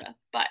in Florida,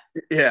 but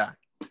Yeah.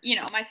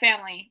 my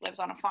family lives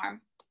on a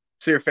farm.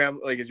 So your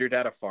family, like, is your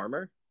dad a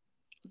farmer?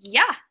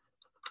 Yeah,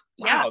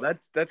 yeah, Wow,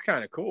 that's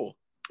kind of cool.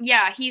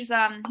 yeah. He's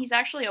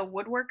actually a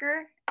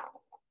woodworker.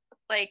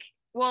 Like,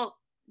 well,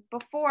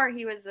 before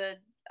he was a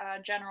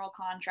general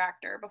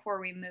contractor before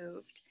we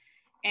moved,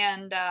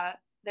 and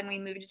then we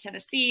moved to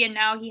Tennessee, and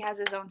now he has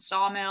his own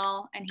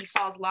sawmill, and he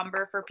saws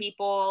lumber for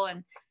people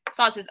and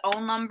saws his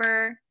own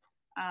lumber.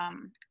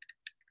 Um,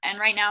 and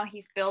right now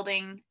he's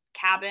building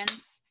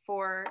cabins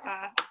for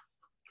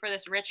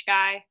this rich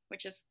guy,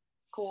 which is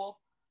cool.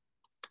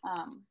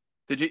 Um,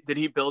 Did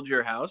he build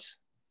your house?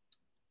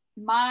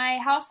 my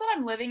house that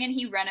I'm living in,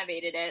 he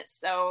renovated it,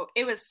 so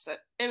it was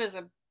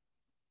a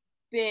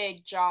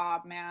big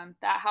job, man.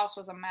 That house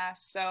was a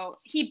mess. So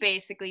he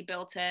basically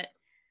built it,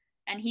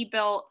 and he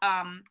built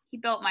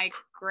my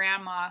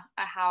grandma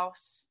a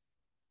house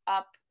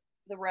up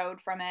the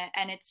road from it,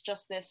 and it's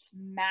just this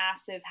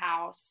massive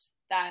house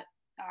that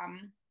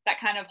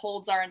kind of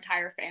holds our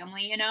entire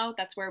family.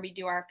 That's where we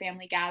do our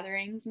family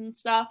gatherings and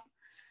stuff.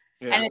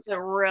 And Yeah, it's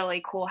a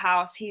really cool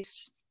house.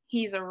 He's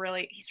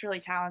really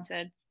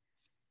talented.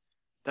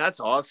 that's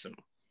awesome.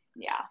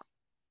 Yeah.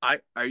 I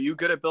Are you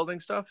good at building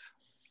stuff?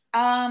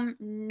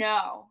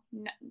 No,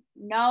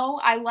 no.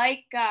 I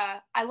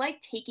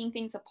like taking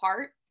things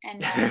apart and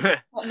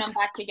putting them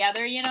back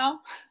together. Yeah.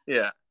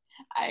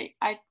 I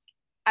I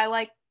I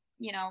like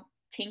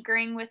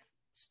tinkering with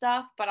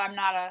stuff, but I'm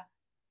not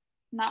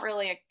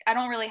really I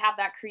don't really have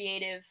that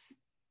creative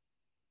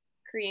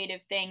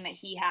thing that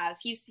he has.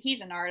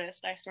 He's an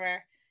artist, I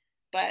swear.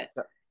 But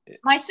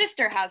my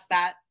sister has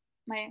that.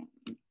 My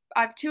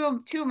I have two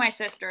of my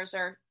sisters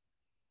are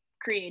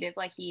creative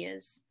like he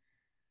is.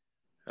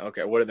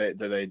 Okay. What do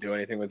they do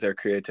anything with their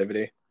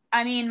creativity?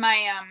 I mean,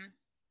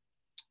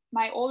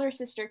 my older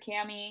sister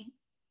Cami,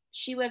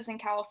 she lives in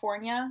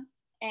California,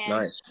 and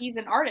Nice. she's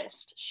an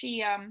artist.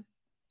 She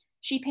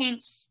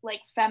paints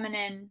like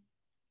feminine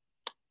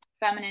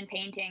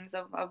paintings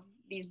of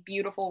these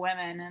beautiful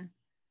women, and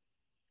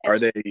Are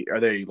it's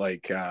they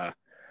like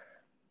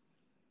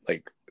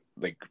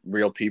like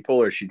real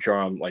people, or she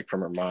draw them like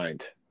from her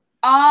mind?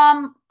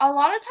 a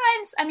lot of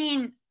times, I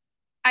mean,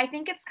 I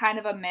think it's kind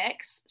of a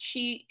mix.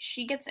 She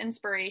gets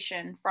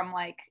inspiration from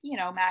like,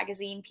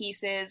 magazine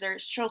pieces, or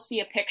she'll see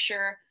a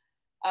picture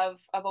of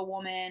a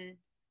woman,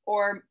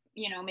 or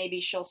maybe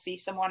she'll see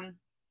someone,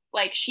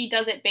 like she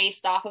does it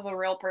based off of a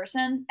real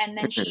person, and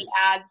then she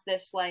adds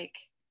this like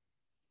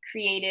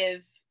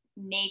creative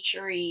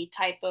naturey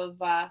type of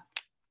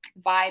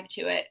vibe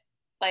to it,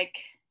 like,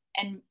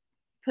 and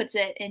puts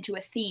it into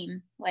a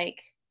theme. Like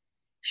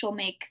she'll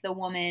make the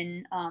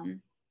woman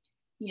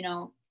you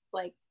know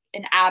like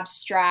an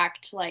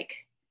abstract, like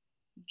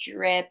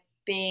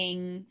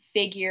dripping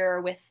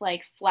figure with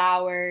like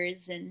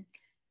flowers, and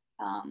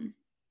um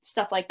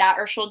stuff like that.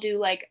 Or she'll do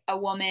like a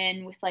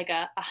woman with like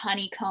a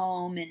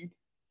honeycomb, and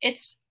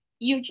it's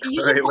you just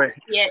Wait, have wait.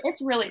 to see it.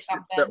 It's really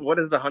something. What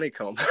is the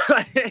honeycomb?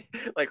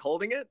 Like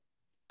holding it?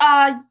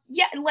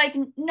 Yeah, like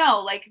no,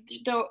 like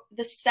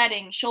the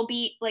setting, she'll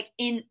be like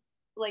in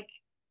like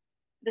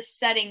the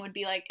setting would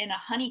be like in a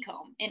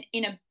honeycomb,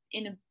 in a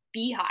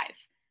beehive.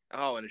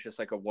 Oh, and it's just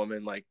like a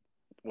woman like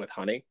with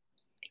honey.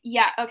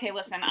 Yeah, okay,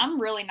 listen, I'm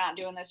really not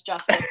doing this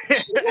justice.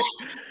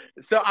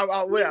 So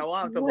yeah, we'll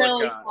have to look.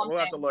 Really We'll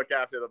have to something. look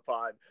after the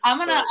pod. I'm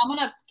gonna But I'm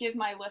gonna give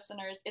my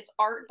listeners, it's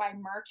art by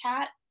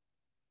Mercat.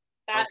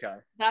 That okay,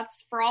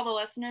 that's for all the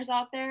listeners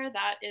out there.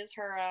 That is it's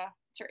her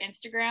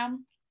Instagram.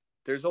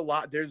 there's a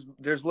lot.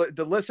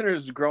 The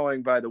listeners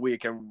growing by the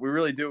week, and we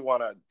really do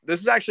want to. This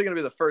is actually going to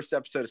be the first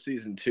episode of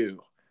season 2.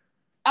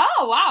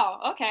 Oh wow,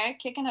 okay,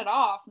 kicking it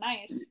off.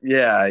 Nice.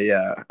 Yeah,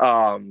 yeah.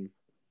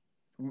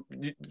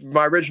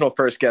 My original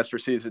first guest for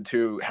season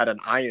 2 had an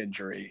eye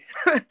injury,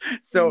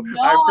 so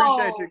I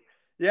appreciate you. No.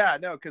 Yeah,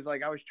 no, because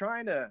like I was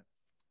trying to,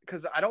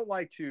 because I don't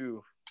like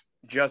to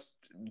just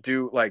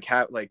do like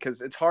have like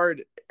because it's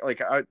hard.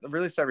 Like I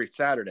release every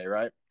Saturday,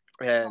 right?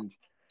 And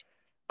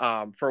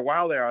for a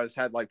while there, I was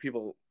had like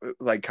people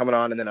like coming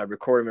on, and then I'd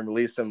record them and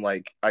release them.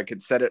 Like I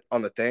could set it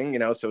on the thing,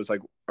 so it was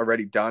like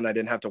already done. I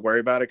didn't have to worry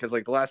about it because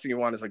like the last thing you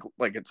want is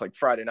like it's like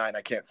Friday night and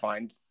I can't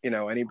find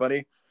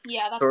anybody.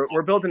 Yeah, that's So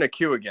we're building a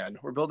queue again.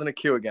 We're building a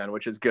queue again,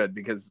 which is good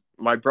because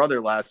my brother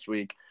last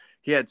week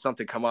he had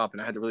something come up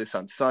and I had to release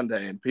on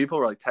Sunday, and people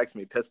were like texting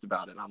me pissed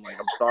about it. And I'm like,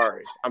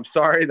 I'm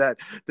sorry that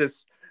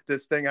this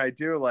thing I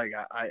do, like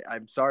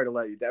I'm sorry to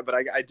let you down, but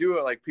I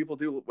do like people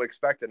do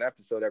expect an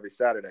episode every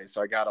Saturday,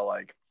 so I gotta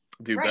like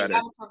do right. You better.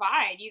 gotta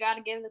provide. You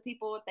gotta give the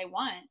people what they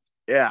want.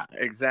 Yeah,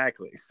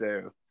 exactly.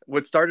 So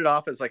what started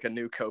off as like a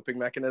new coping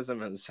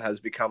mechanism has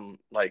become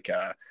like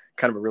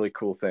kind of a really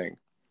cool thing.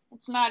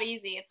 It's not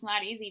easy. It's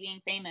not easy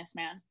being famous,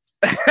 man.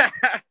 I'm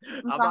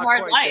It's a not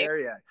hard quite life. there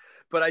yet,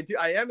 but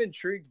I am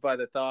intrigued by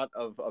the thought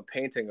of a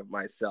painting of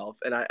myself,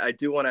 and I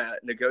do want to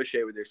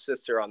negotiate with your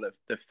sister on the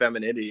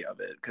femininity of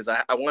it, because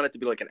I want it to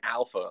be like an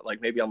alpha, like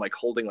maybe I'm like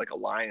holding like a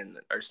lion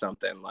or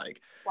something,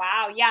 like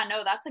Wow. Yeah,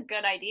 no, that's a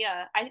good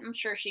idea. I'm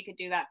sure she could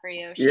do that for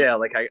you. yeah,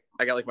 like I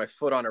got like my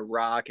foot on a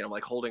rock and I'm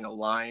like holding a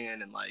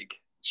lion, and like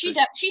she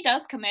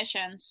does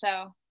commission,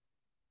 so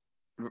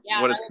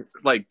yeah, what is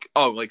like,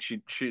 oh, like she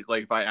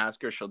like if I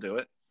ask her she'll do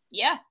it.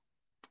 yeah.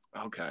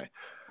 Okay,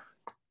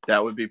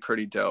 that would be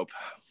pretty dope.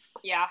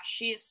 Yeah,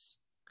 she's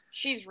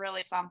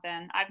really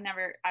something. I've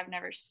never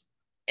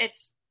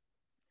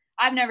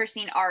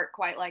seen art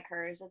quite like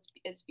hers.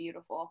 It's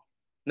beautiful.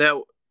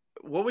 Now,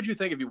 what would you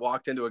think if you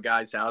walked into a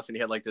guy's house and he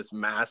had like this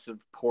massive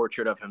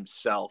portrait of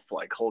himself,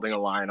 like holding a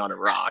lion on a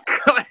rock?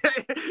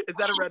 Is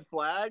that a red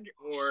flag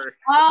or?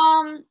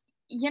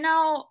 You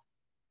know,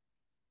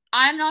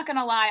 I'm not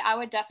gonna lie. I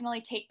would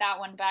definitely take that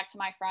one back to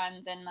my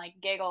friends and like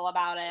giggle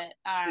about it.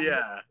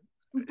 Yeah.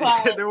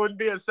 But there wouldn't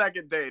be a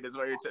second date, is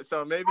what you're.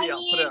 So maybe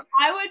I'll put it.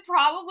 I would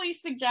probably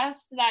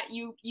suggest that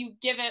you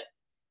give it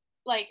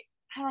like,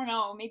 I don't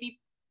know, maybe.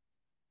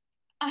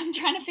 I'm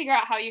trying to figure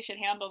out how you should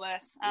handle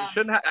this. You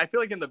shouldn't. I feel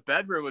like in the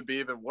bedroom would be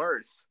even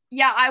worse.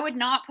 Yeah, I would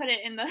not put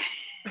it in the.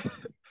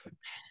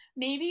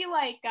 Maybe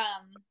like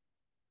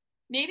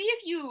maybe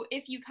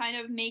if you kind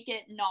of make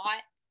it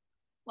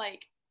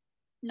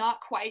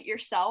not quite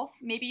yourself.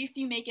 Maybe if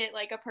you make it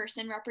like a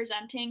person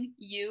representing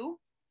you.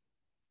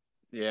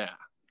 Yeah,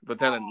 but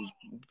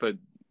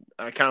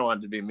I kind of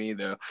wanted to be me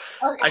though.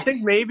 Okay. I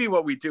think maybe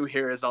what we do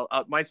here is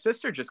my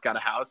sister just got a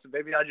house, and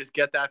maybe I'll just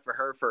get that for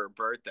her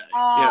birthday.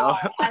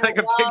 Like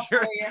a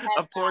picture,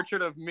 a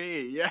portrait of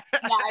me. Yeah.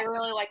 Yeah, I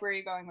really like where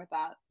you're going with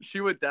that.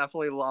 She would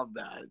definitely love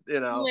that. She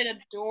would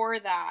adore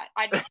that.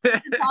 I'd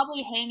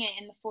probably hang it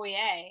in the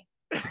foyer.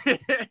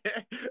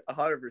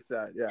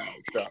 100%. Yeah.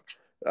 So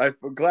I'm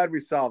glad we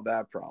solved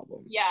that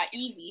problem. Yeah,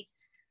 easy.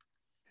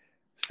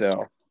 So,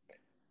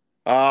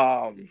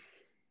 all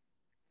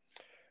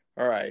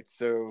right,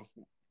 so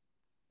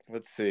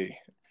let's see.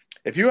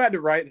 If you had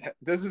to write,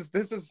 this is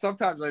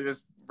sometimes I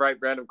just write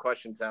random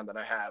questions down that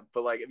I have,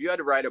 but like if you had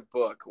to write a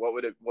book, what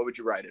would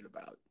you write it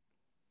about?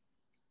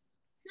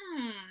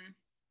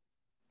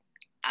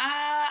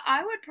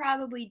 I would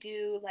probably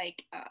do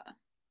like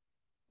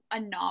a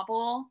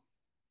novel,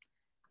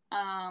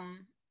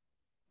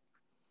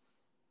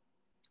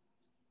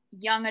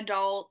 young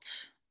adult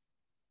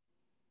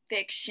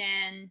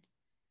fiction.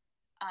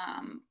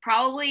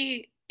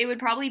 It would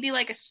probably be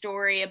like a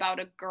story about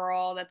a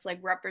girl that's like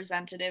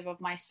representative of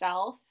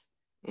myself,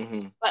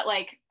 but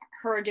like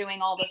her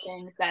doing all the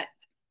things that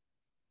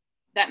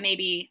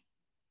maybe,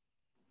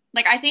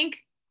 like, I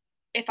think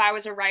if I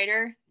was a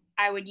writer,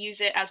 I would use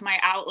it as my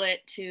outlet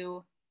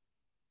to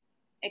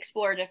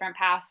explore different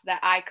paths that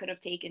I could have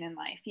taken in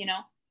life,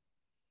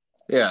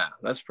 Yeah,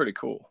 that's pretty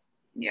cool.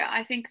 Yeah,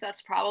 I think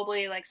that's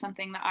probably like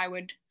something that I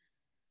would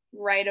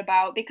write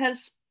about,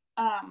 because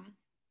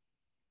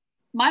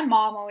my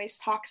mom always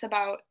talks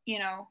about,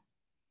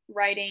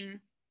 writing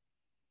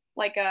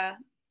like an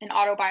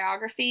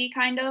autobiography,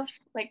 kind of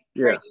like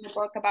writing a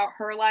book about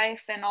her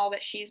life and all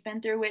that she's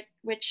been through,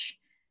 which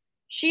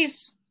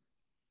she's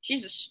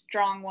she's a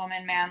strong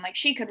woman, man. Like,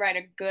 she could write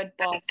a good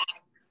book.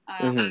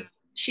 Mm-hmm.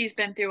 She's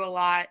been through a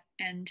lot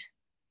and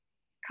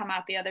come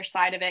out the other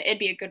side of it. It'd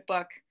be a good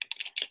book.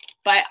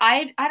 But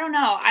I don't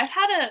know. I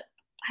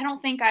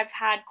don't think I've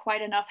had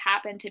quite enough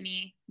happen to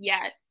me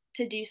yet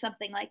to do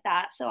something like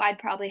that. So I'd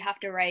probably have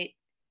to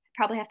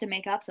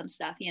make up some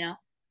stuff, you know?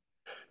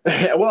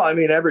 Well, I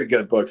mean, every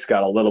good book's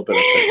got a little bit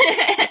of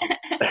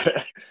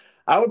things.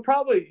 I would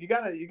probably you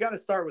gotta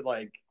start with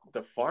like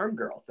the farm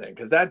girl thing,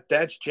 because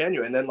that's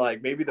genuine. And then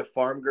like maybe the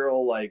farm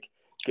girl like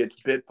gets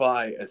bit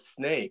by a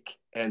snake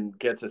and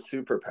gets a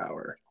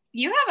superpower.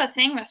 You have a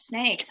thing with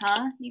snakes,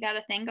 huh? You got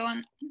a thing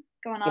going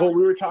on Well, with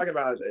we were snakes? talking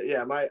about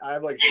I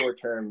have like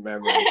short-term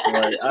memory, so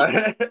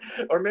like,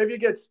 or maybe you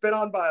get spit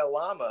on by a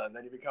llama and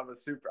then you become a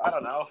super. I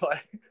don't know,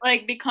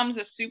 Like, becomes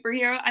a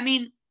superhero. I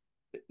mean,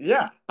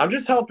 yeah, I'm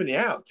just helping you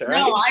out, all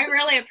no, right? I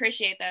really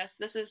appreciate this.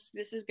 This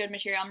is good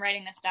material. I'm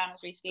writing this down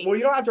as we speak. Well,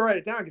 you don't have to write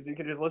it down because you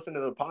can just listen to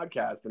the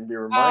podcast and be Oh,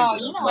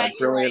 reminded you of know my what?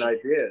 You're brilliant right.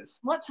 ideas.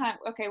 What time?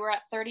 Okay, we're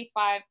at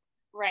 35.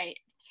 Right.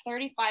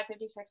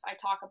 35:56. I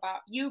talk about.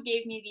 You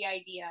gave me the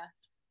idea.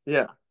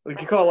 Yeah, we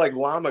could call it like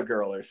Llama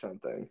Girl or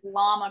something.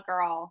 Llama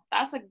Girl.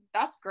 That's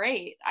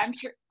great. I'm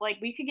sure like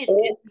we could get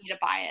Oh, Disney to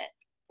buy it.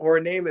 or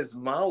her name is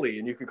Molly,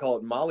 and you could call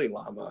it Molly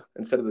Llama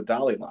instead of the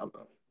Dalai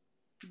Lama.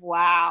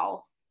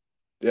 Wow.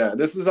 Yeah,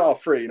 this is all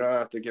free. You don't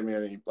have to give me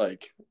any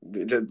like.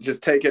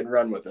 Just take it and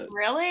run with it.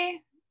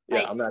 Really? Yeah,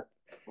 Like, I'm not.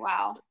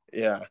 wow.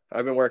 Yeah,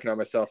 I've been working on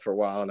myself for a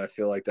while, and I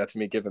feel like that's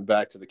me giving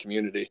back to the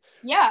community.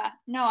 Yeah.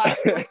 No,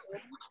 absolutely.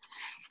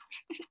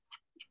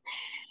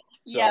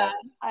 Yeah. So,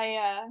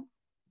 I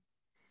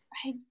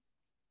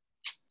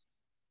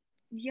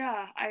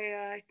yeah,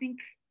 I think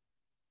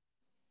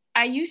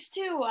I used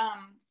to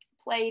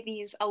play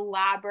these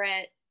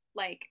elaborate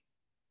like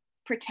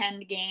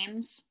pretend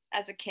games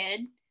as a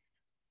kid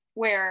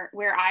where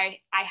I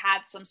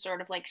had some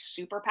sort of like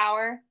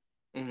superpower,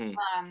 mhm.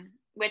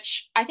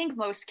 which I think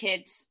most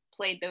kids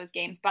played those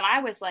games, but I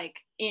was like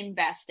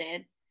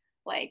invested,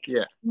 like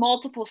Yeah.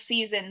 multiple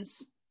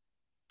seasons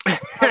of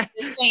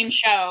the same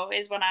show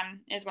is what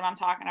I'm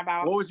talking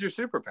about. What was your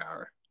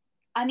superpower?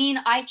 I mean,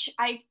 I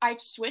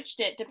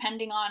switched it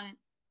depending on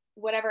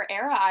whatever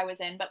era I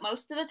was in, but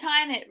most of the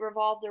time it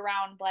revolved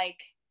around like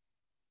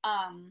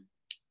um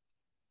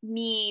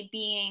me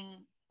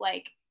being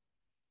like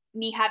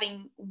me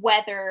having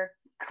weather,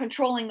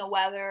 controlling the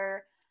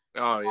weather,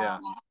 Oh yeah.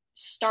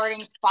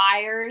 starting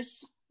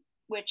fires,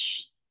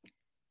 which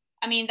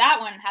I mean that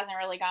one hasn't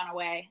really gone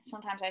away.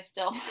 Sometimes I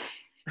still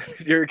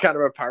You're kind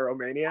of a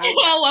pyromaniac.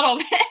 a little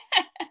bit.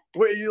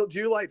 Wait, do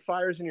you light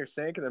fires in your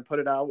sink and then put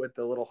it out with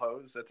the little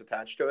hose that's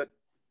attached to it?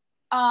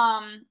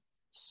 Um,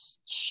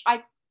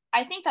 I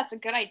I think that's a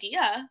good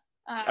idea.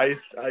 I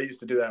used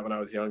to do that when I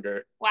was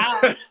younger.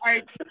 Wow.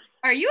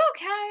 Are you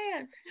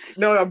okay?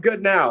 No, I'm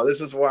good now. This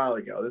was a while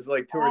ago. This is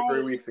like 2 or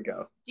 3 weeks I,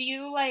 ago. do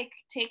you like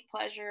take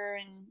pleasure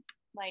in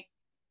like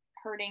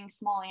hurting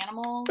small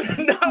animals?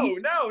 No.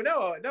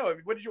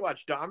 What did you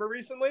watch? Dahmer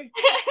recently?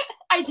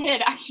 I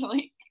did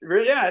actually.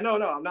 Yeah, no,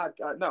 I'm not.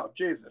 No,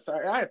 Jesus,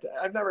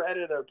 I've never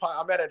edited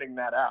I'm editing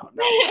that out.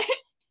 No,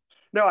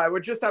 no, I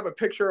would just have a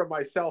picture of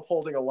myself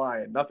holding a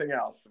lion, nothing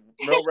else.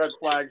 No red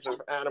flags of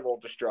animal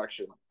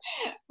destruction.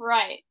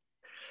 Right.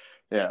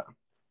 Yeah.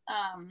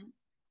 Um.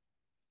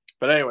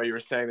 But anyway, you were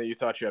saying that you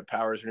thought you had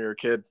powers when you were a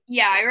kid.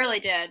 Yeah, I really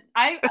did.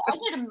 I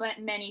did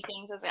many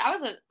things as I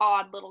was an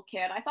odd little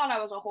kid. I thought I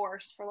was a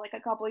horse for like a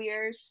couple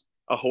years.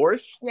 A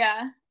horse?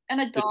 Yeah, and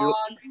a Did you? dog.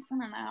 I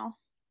don't know.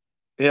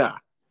 Yeah.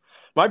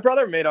 My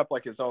brother made up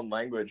like his own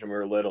language when we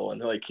were little,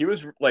 and like he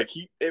was like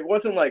it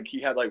wasn't like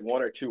he had like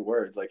one or two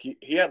words. Like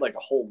he had like a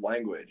whole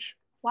language.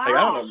 Like I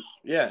don't Wow. know.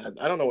 Yeah,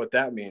 I don't know what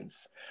that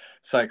means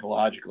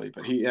psychologically,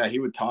 but he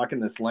would talk in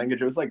this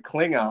language. It was like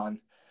Klingon,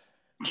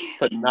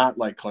 but not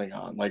like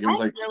Klingon. Like it was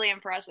That's like really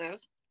impressive.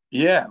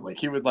 yeah, like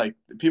he would like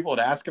people would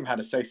ask him how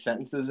to say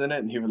sentences in it,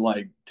 and he would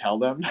like tell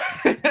them.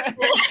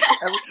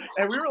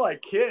 And we were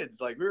like kids,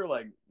 like we were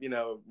like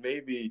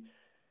maybe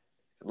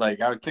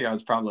like I would think I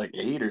was probably like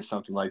 8 or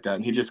something like that,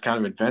 and he just kind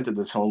of invented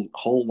this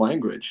whole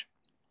language.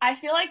 I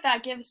feel like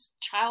that gives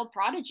child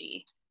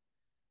prodigy.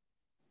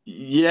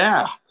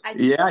 Yeah, I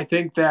yeah, I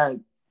think that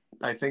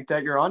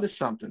you're onto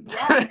something.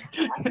 Yeah,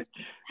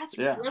 that's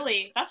Yeah,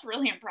 that's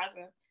really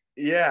impressive.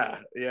 yeah.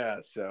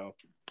 So,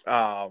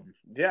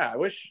 yeah, I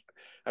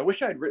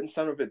wish I'd written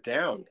some of it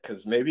down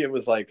because maybe it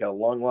was like a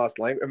long lost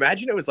language.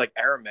 Imagine it was like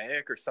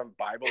Aramaic or some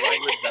Bible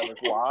language that was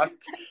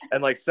lost,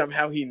 and like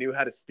somehow he knew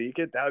how to speak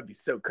it. That would be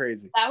so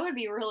crazy. That would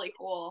be really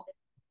cool.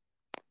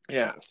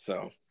 Yeah,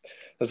 so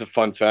that's a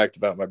fun fact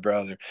about my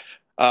brother.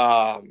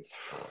 How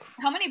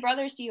many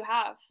brothers do you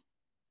have?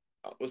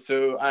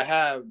 So I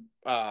have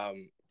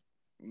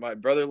my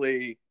brother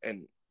Lee,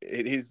 and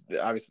he's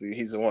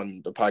the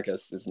one the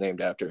podcast is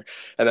named after,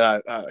 and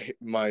then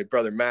my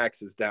brother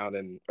Max is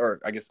down or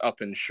I guess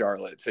up in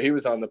Charlotte. So he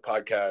was on the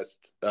podcast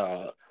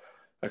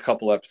a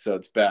couple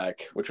episodes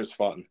back, which was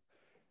fun.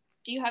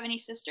 Do you have any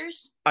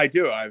sisters? I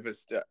do. I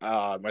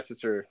have my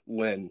sister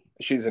Lynn.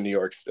 She's in New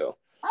York still.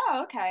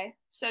 Oh, okay.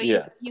 So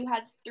Yes. you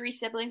had three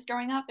siblings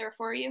growing up. There were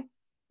four of you.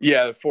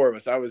 Yeah, the four of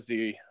us. I was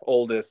the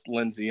oldest,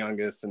 Lynn's the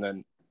youngest, and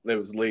then it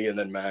was Lee and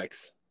then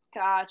Max.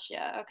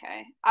 Gotcha.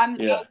 Okay. I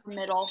Yeah.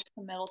 was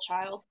the middle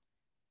child.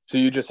 So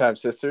you just have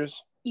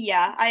sisters?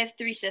 Yeah, I have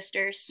three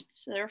sisters,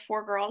 so there are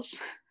four girls.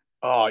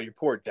 Oh, your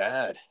poor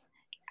dad.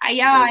 Yeah, He's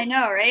like, I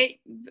know, right?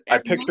 I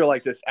picture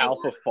like this Like,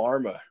 alpha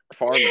farmer.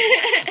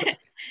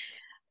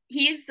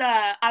 he's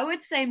I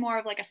would say more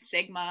of like a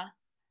Sigma.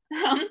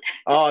 Um,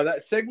 Oh,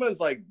 that Sigma's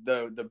like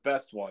the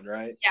best one,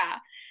 right? yeah.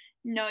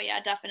 No,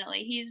 yeah,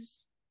 definitely.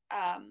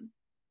 Um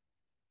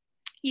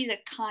he's a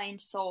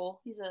kind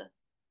soul.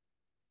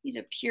 He's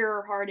a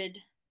pure-hearted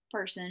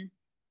person.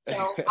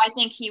 So I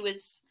think he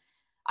was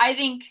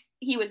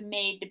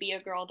made to be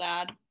a girl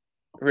dad.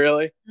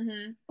 Really?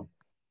 Hmm.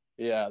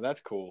 Yeah, that's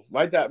cool.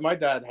 My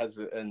dad has,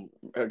 and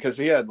because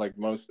he had like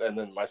most, and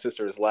then my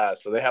sister is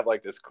last, so they have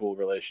like this cool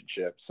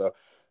relationship. So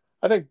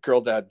I think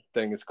girl dad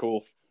thing is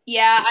cool.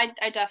 Yeah,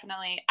 I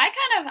definitely. I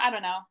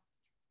don't know.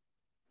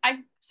 I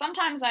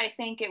sometimes I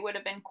think it would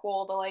have been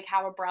cool to like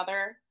have a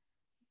brother,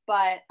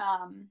 but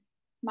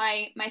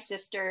my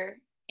sister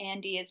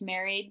Andy is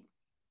married.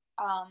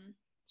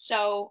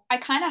 So I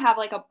kind of have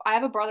like I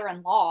have a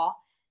brother-in-law,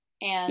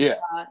 and Yeah,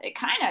 it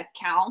kind of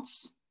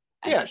counts.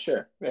 I yeah, think.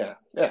 sure, yeah,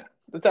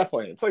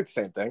 definitely. It's like the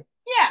same thing.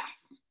 Yeah.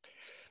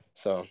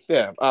 So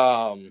yeah.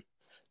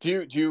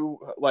 Do you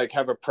like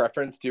have a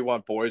preference? Do you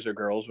want boys or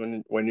girls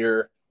when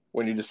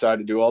you decide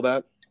to do all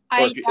that, or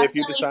I if you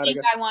definitely decide, I think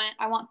guess.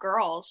 I want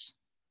girls.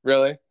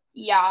 Really?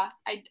 Yeah,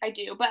 I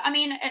do. But I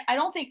mean, I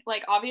don't think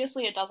like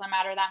obviously it doesn't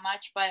matter that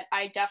much, but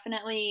I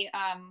definitely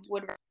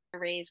would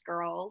raise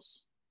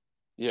girls.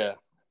 Yeah.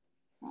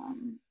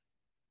 Um,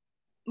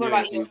 what You think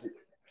about it's you? easy?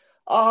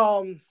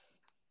 Um,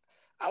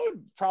 I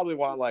would probably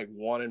want like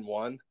one and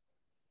one.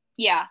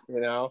 Yeah. You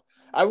know,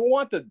 I would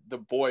want the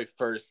boy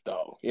first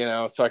though.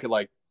 So I could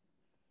like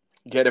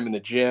get him in the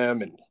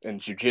gym and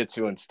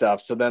jujitsu and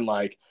stuff. So then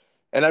like,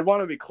 and I'd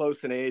want to be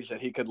close in age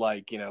that he could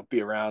like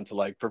be around to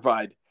like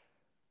provide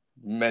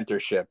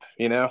mentorship.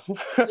 Yeah.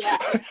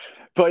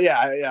 But yeah,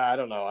 I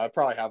don't know. I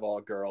probably have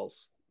all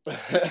girls, and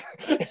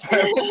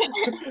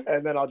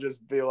then I'll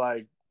just be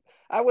like,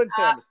 I wouldn't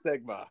say I'm a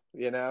Sigma.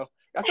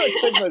 I feel like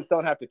Sigmas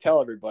don't have to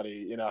tell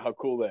everybody, how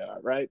cool they are,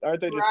 right?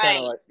 Aren't they just kind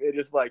of Right. like it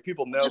just like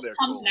people It know just they're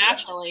comes cool? Yeah.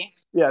 naturally.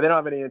 Yeah, they don't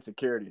have any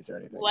insecurities or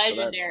anything. So that's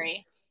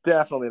Legendary.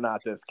 definitely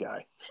not this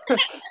guy.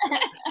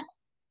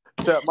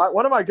 So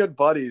one of my good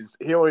buddies,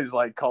 he always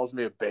like calls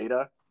me a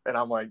beta, and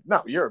I'm like,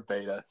 no, you're a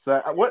beta. So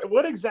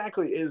what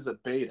exactly is a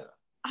beta?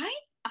 I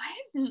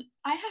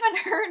I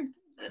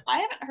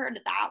haven't heard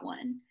of that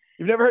one.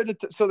 You've never heard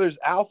so there's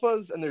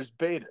alphas and there's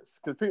betas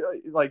because people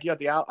like you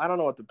got I don't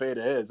know what the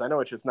beta is. I know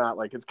it's just not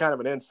like it's kind of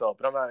an insult,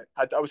 but I'm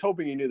not. I was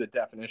hoping you knew the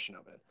definition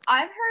of it.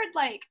 I've heard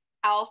like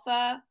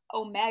alpha,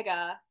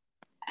 omega,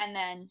 and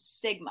then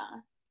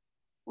sigma,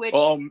 which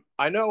Well,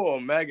 I know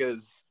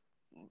omegas.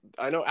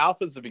 I know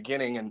alpha's the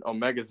beginning and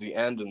omega's the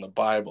end in the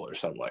Bible or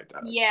something like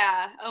that.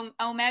 yeah,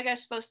 omega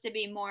is supposed to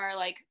be more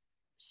like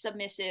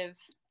submissive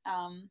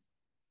um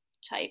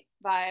type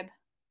vibe.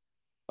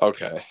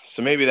 Okay,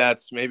 so maybe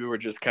we're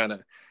just kind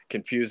of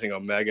confusing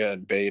omega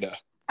and beta.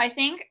 I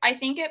think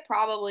it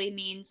probably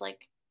means like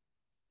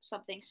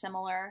something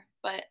similar,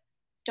 but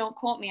don't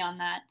quote me on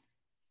that.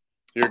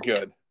 You're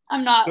good.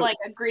 I'm not like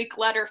a Greek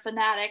letter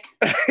fanatic.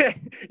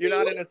 You're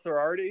not in a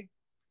sorority?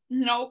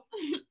 Nope.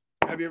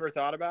 Have you ever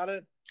thought about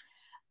it?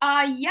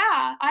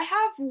 Yeah, I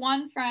have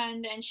one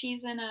friend and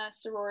she's in a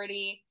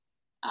sorority.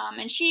 And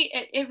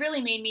it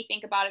really made me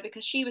think about it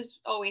because she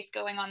was always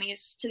going on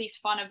these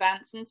fun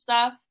events and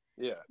stuff.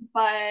 Yeah.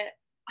 But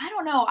I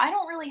don't know. I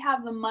don't really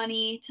have the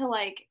money to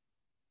like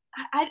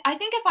I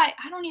think if I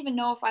don't even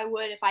know if I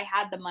would if I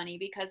had the money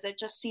because it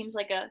just seems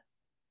like a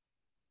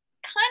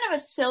kind of a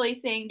silly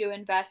thing to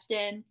invest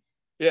in.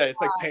 Yeah,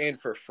 it's like paying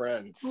for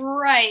friends.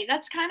 Right.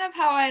 That's kind of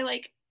how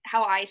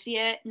I see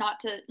it. Not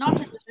to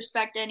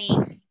disrespect any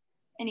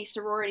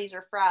sororities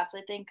or frats.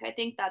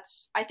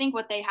 I think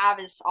what they have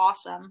is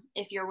awesome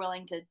if you're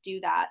willing to do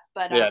that.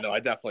 But Yeah, no, I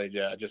definitely,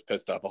 yeah, just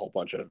pissed off a whole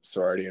bunch of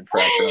sorority and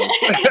frat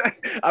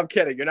friends. I'm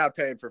kidding. You're not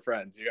paying for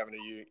friends. You're having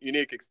a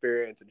unique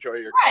experience. Enjoy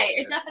your right, college it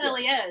years. Yeah.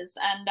 definitely is.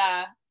 And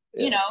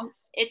you Yeah. know,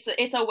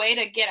 it's a way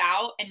to get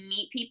out and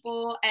meet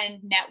people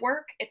and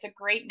network. It's a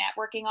great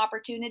networking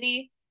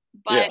opportunity.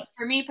 But Yeah.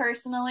 for me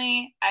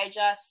personally, I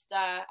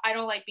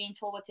don't like being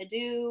told what to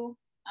do.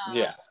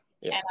 Yeah.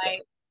 Yeah.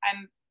 And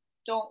I'm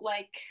don't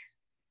like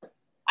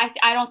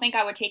I don't think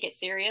I would take it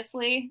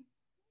seriously.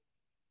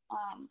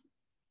 Um,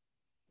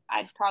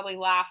 I'd probably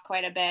laugh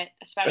quite a bit,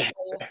 especially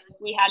if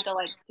we had to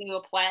like do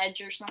a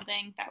pledge or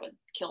something. That would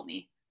kill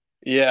me.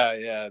 Yeah.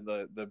 Yeah.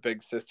 The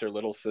big sister,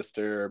 little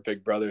sister, or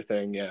big brother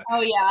thing. Yeah.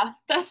 Oh yeah,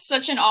 that's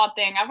such an odd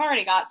thing. I've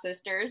already got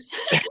sisters.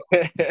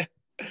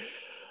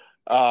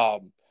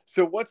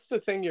 So what's the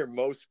thing you're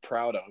most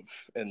proud of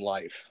in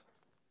life?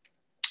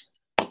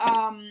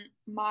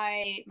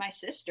 My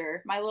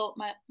sister,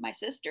 my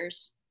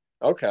sisters.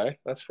 Okay,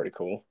 that's pretty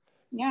cool.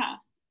 Yeah.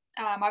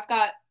 I've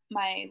got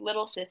my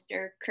little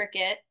sister,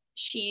 Cricket.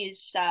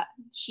 She's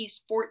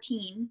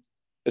 14.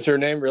 Is her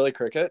name really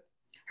Cricket?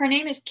 Her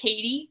name is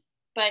Katie,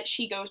 but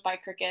she goes by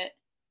Cricket.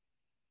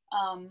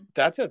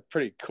 That's a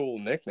pretty cool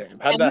nickname.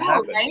 How I did that know,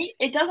 happen? right?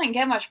 It doesn't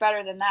get much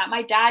better than that.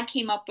 My dad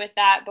came up with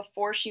that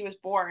before she was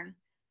born.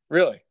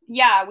 Really?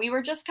 Yeah, we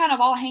were just kind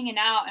of all hanging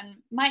out, and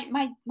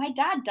my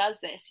dad does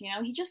this, you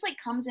know. He just like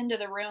comes into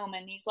the room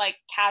and he's like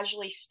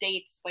casually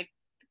states like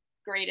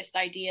greatest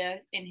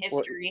idea in Well,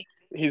 history.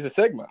 he's a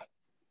Sigma.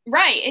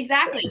 Right,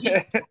 exactly.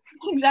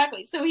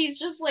 Exactly. So he's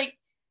just like,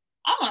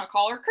 I'm gonna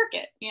call her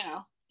Cricket, you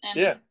know. And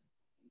Yeah.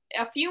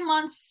 a few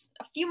months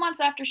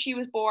after she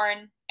was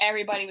born,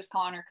 everybody was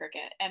calling her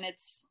Cricket, and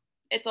it's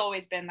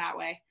always been that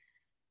way.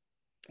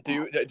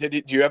 Do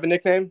you have a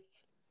nickname?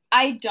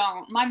 I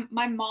don't.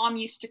 My mom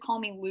used to call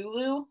me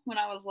Lulu when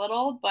I was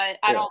little, but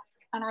I don't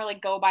really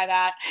go by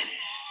that.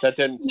 That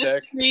didn't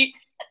stick. Street.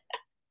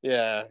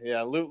 Yeah.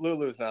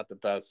 Lulu's not the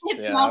best.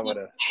 It's Yeah, not, I would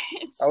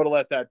have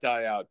let that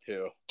die out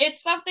too.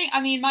 It's something. I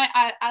mean,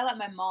 I let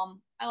my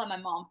mom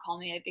call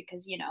me it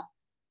because, you know.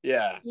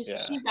 Yeah.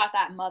 She's got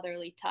that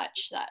motherly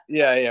touch that.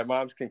 Yeah.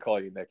 Moms can call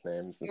you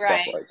nicknames and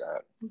stuff like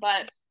that.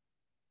 But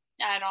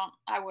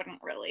I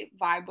wouldn't really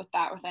vibe with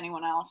that with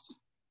anyone else.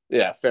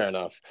 Yeah, fair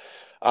enough.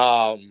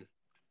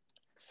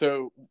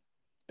 So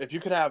if you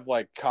could have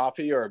like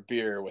coffee or a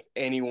beer with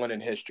anyone in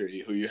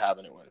history, who you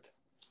having it with?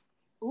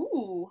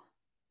 Ooh,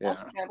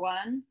 that's a good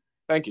one.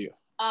 Thank you.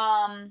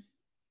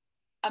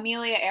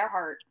 Amelia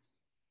Earhart.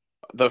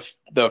 The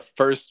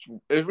first,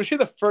 was she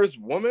the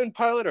first woman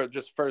pilot or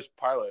just first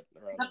pilot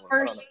around the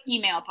world? First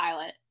female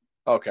pilot.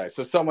 Okay,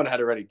 so someone had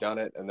already done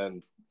it, and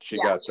then she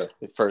got the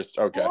first.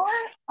 Okay.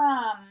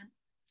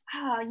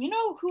 Or you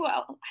know who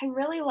else? I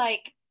really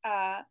like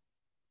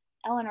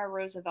Eleanor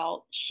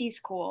Roosevelt. She's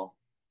cool.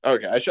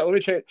 Okay, let me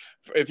change.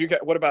 If you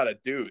got, what about a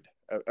dude,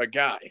 a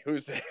guy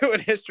who's in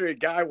history,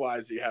 guy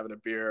wise, are you having a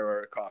beer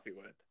or a coffee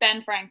with?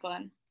 Ben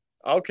Franklin.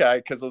 Okay,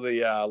 because of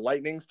the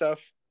lightning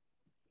stuff.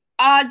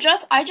 I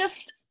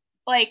just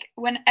like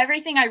when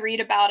everything I read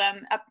about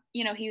him.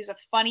 You know, he was a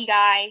funny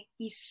guy.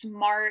 He's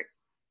smart.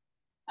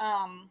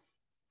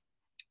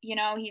 You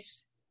know,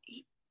 he's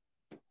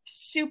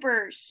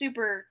super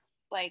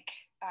like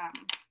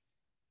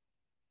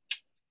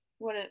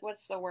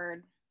what's the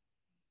word?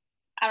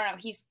 I don't know.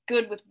 He's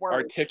good with words.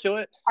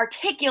 Articulate.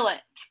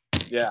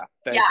 Yeah.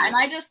 Thank you. And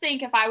I just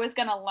think if I was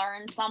gonna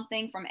learn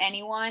something from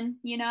anyone,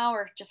 you know,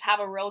 or just have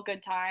a real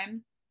good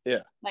time,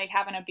 like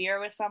having a beer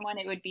with someone,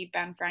 it would be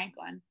Ben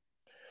Franklin.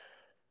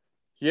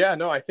 Yeah,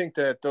 no, I think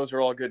that those were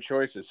all good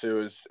choices. It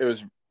was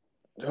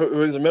who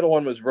was the middle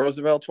one was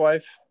Roosevelt's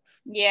wife.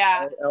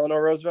 Yeah,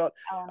 Eleanor Roosevelt.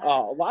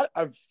 Eleanor.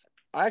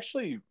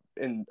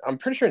 I'm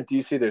pretty sure in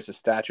DC there's a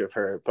statue of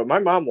her, but my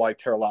mom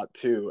liked her a lot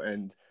too,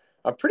 and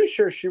I'm pretty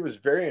sure she was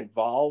very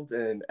involved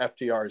in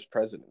FDR's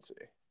presidency.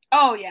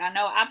 Oh yeah,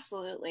 no,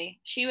 absolutely.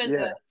 She was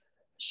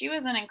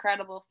an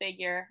incredible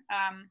figure.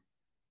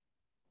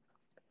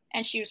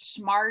 And she was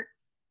smart.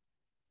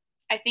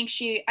 I think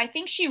she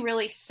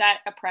really set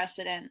a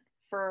precedent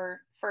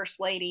for First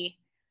Lady.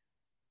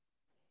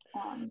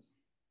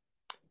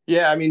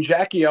 Yeah, I mean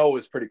Jackie O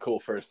was pretty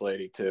cool First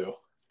Lady too.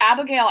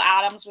 Abigail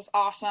Adams was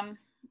awesome.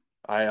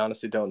 I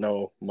honestly don't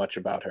know much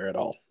about her at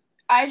all.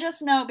 I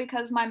just know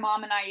because my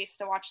mom and I used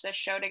to watch this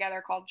show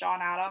together called John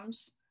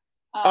Adams.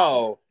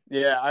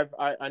 Yeah,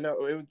 I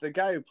know it was the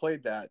guy who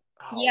played that.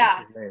 What's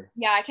his name?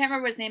 Yeah, I can't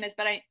remember what his name is,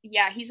 but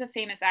he's a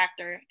famous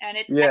actor, and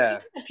I think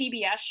it's a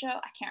PBS show.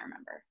 I can't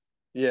remember.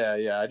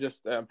 Yeah,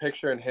 I'm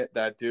picturing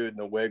that dude in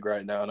the wig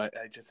right now, and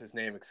his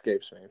name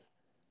escapes me.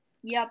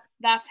 Yep,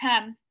 that's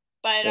him.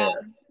 But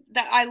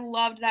I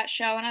loved that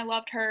show, and I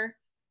loved her.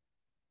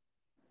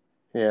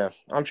 Yeah,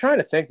 I'm trying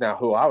to think now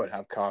who I would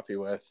have coffee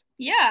with.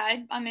 Yeah,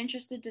 I'm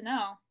interested to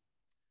know.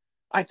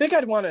 I think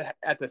I'd want to,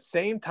 at the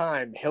same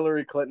time,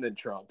 Hillary Clinton and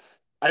Trump.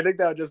 I think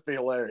that would just be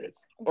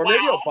hilarious. Or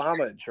maybe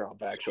Obama and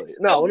Trump, actually.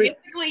 So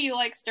basically, you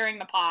like stirring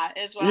the pot,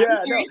 is what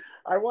I'm hearing.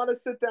 I want to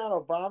sit down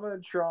Obama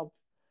and Trump,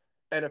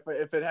 and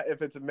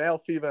if it's a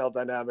male-female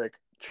dynamic,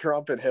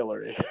 Trump and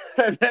Hillary,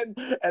 and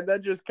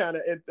then just kind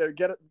of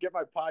get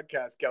my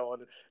podcast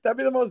going. That'd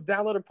be the most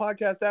downloaded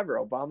podcast ever.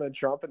 Obama and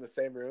Trump in the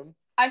same room.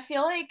 I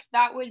feel like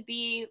that would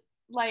be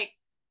like,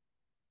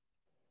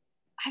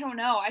 I don't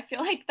know. I feel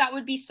like that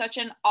would be such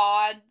an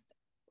odd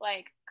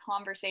like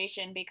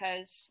conversation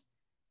because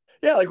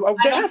like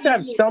they have to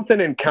have something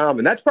in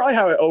common. That's probably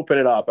how I open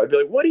it up. I'd be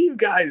like, what do you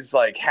guys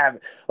like have?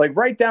 Like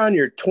write down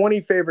your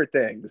 20 favorite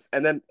things.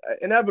 And then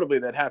inevitably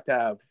they'd have to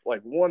have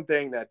like one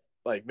thing that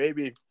like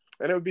maybe,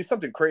 and it would be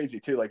something crazy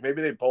too. Like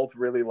maybe they both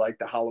really like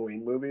the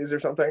Halloween movies or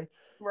something.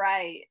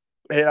 Right.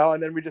 You know,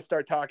 and then we just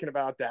start talking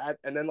about that.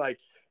 And then like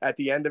at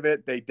the end of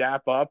it, they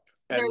dap up.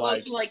 And they're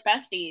like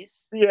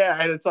besties. Yeah.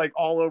 And it's like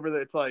all over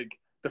it's like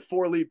the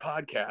 4 Lead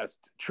podcast,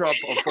 Trump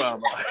Obama.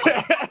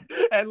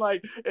 And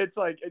like, it's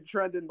like it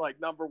trending like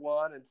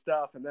 #1 and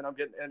stuff. And then I'm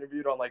getting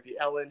interviewed on like the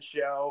Ellen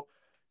show,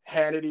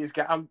 Hannity's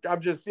guy.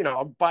 I'm just, you know,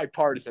 I'm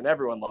bipartisan.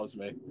 Everyone loves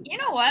me. You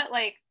know what?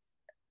 Like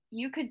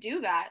you could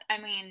do that. I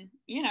mean,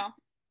 you know,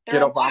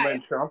 get Obama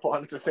and Trump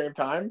on at the same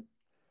time.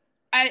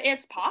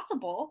 It's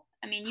possible.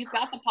 I mean, you've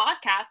got the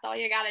podcast. All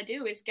you got to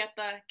do is get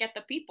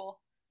the people.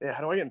 Yeah,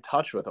 how do I get in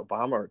touch with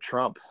Obama or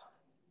Trump?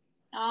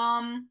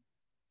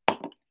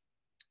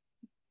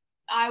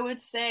 I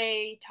would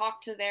say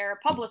talk to their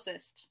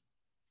publicist.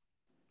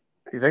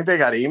 You think they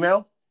got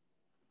email?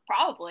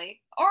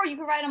 Probably. Or you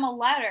could write them a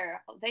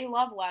letter. They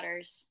love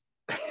letters.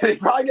 They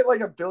probably get like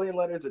 1 billion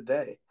letters a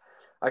day.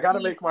 I got to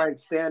make mine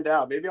stand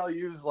out. Maybe I'll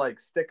use like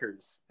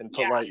stickers and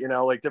put like,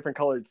 like different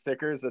colored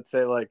stickers that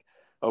say like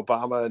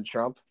Obama and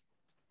Trump.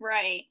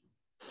 Right.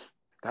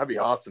 That'd be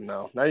awesome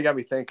though. Now you got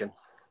me thinking.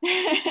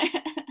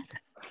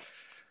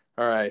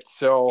 All right.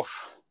 So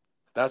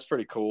that's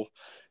pretty cool.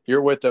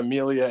 You're with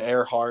Amelia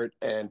Earhart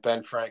and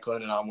Ben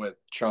Franklin, and I'm with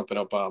Trump and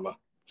Obama.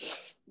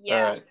 Yeah.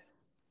 All right.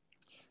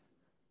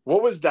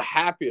 What was the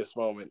happiest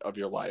moment of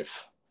your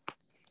life?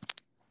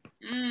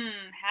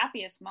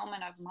 Happiest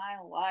moment of my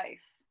life.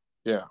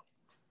 Yeah.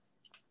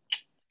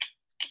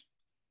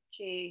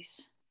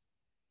 Jeez.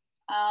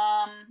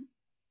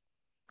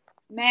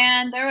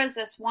 Man, there was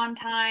this one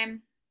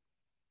time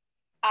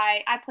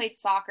I played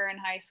soccer in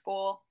high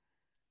school.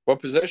 What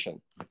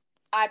position?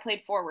 I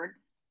played forward.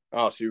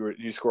 Oh, so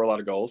you score a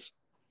lot of goals?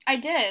 I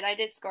did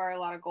score a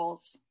lot of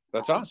goals.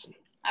 That's awesome.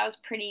 I was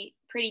pretty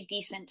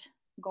decent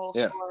goal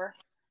scorer.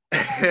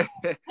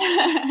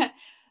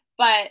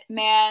 But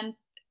man,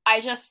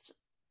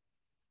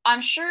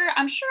 I'm sure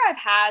I've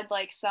had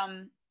like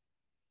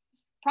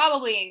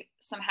probably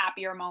some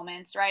happier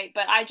moments, right?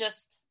 But I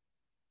just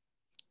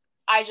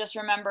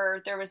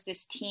remember there was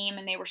this team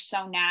and they were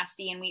so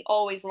nasty and we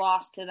always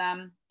lost to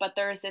them. But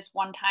there was this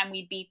one time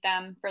we beat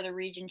them for the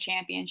region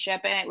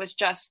championship and it was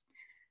just,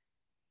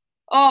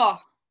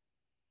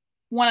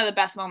 one of the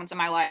best moments of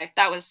my life.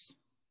 That was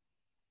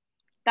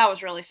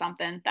really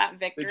something. That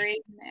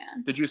victory,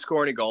 man. Did you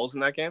score any goals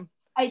in that game?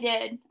 I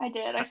did.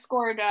 I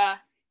scored, can't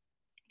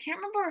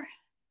remember.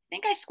 I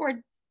think I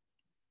scored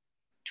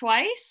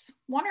twice.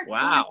 One or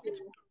two.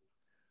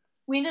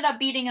 We ended up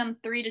beating them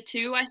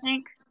 3-2, I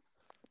think.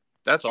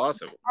 That's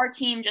awesome. Our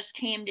team just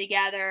came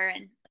together,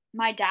 and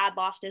my dad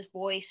lost his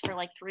voice for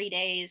like 3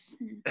 days.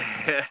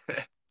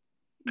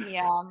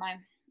 Yeah,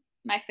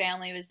 my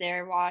family was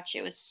there to watch.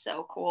 It was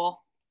so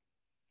cool.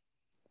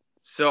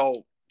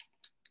 So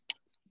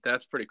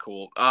that's pretty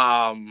cool.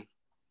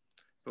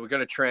 We're going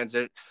to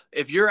transit.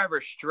 If you're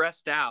ever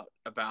stressed out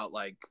about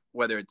like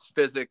whether it's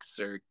physics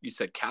or you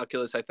said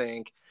calculus, I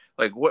think,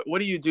 like what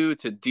do you do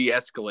to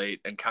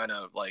de-escalate and kind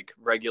of like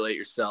regulate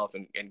yourself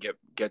and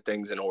get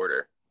things in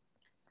order?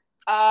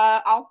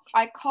 I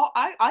call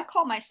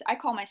my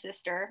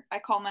sister. I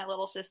call my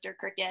little sister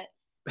Cricket.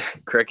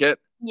 Cricket?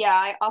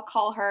 Yeah, I'll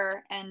call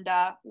her and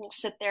we'll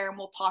sit there and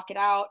we'll talk it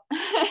out.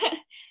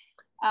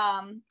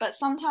 But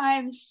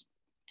sometimes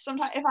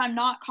if I'm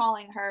not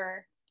calling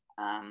her,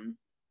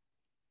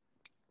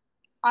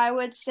 I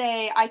would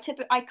say I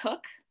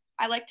cook.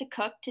 I like to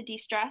cook to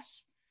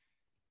de-stress.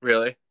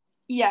 Really?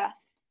 Yeah.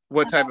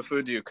 What type of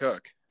food do you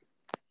cook?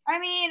 I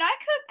mean,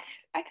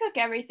 I cook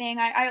everything.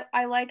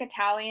 I like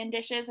Italian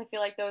dishes. I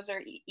feel like those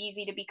are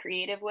easy to be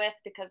creative with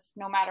because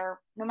no matter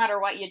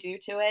what you do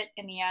to it,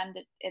 in the end,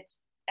 it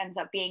ends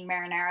up being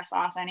marinara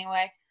sauce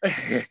anyway.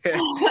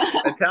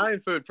 Italian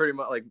food, pretty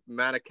much like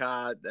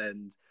manicotti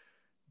and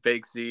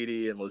baked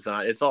ziti and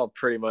lasagna. It's all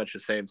pretty much the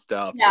same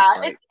stuff. Yeah,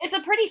 like, it's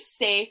a pretty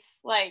safe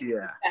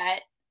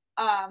bet.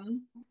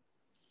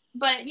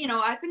 But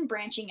I've been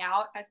branching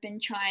out. I've been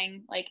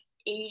trying like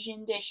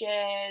Asian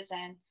dishes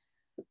and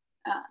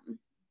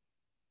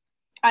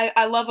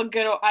I love a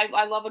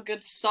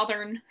good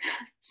southern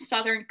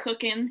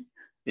cooking.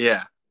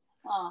 Yeah.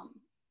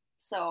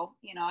 So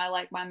I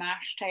like my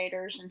mashed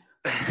taters and.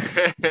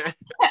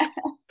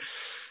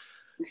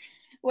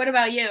 What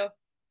about you?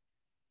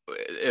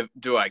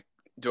 Do I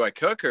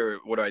cook or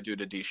what do I do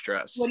to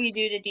de-stress? What do you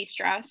do to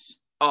de-stress?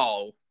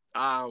 Oh,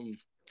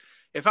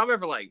 if I'm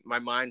ever like my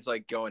mind's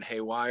like going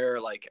haywire,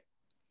 like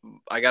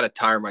I gotta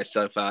tire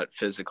myself out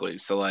physically.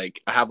 So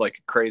like I have like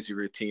a crazy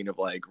routine of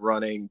like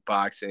running,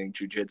 boxing,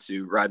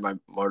 jujitsu, ride my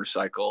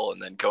motorcycle,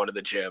 and then going to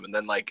the gym. And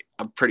then like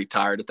I'm pretty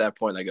tired at that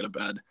point. I go to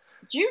bed.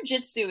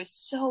 Jiu-jitsu is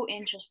so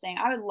interesting.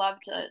 I would love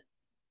to.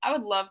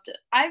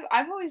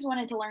 I've always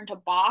wanted to learn to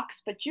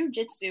box, but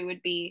jiu-jitsu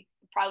would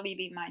probably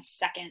be my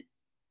second.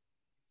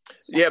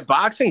 Yeah,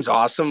 boxing's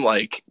awesome.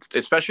 Like,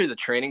 especially the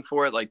training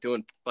for it, like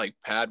doing like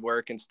pad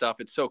work and stuff.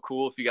 It's so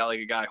cool if you got like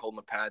a guy holding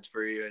the pads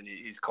for you and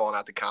he's calling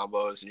out the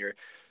combos and you're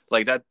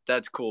like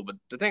that's cool. But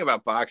the thing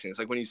about boxing is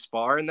like when you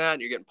spar in that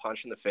and you're getting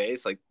punched in the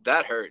face, like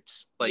that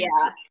hurts. Like,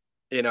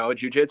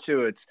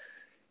 jiu-jitsu, it's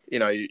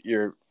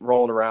you're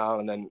rolling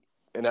around and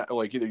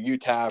like either you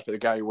tap or the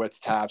guy you're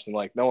with taps and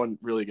like no one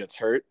really gets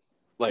hurt.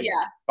 Like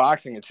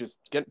boxing, it's just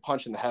getting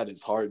punched in the head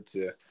is hard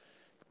to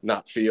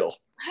not feel.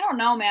 I don't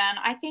know, man.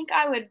 I think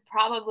I would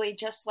probably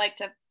just like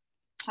to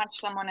punch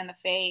someone in the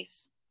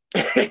face.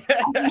 You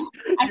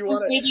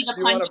want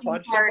to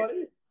punch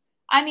somebody?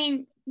 I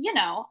mean,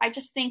 I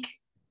just think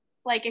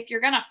like if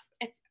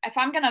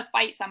I'm gonna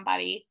fight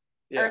somebody,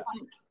 or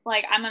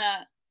if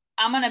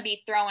I'm gonna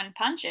be throwing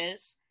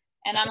punches,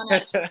 and I'm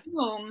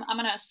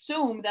gonna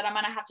assume that I'm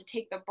gonna have to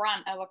take the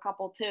brunt of a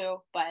couple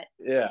too. But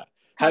Yeah.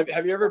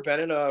 Have you ever been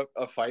in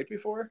a fight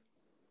before?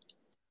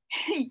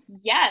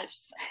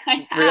 yes,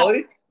 I have.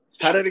 Really?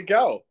 How did it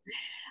go?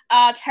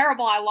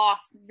 Terrible. I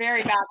lost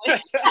very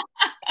badly.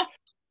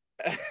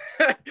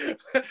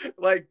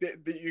 Like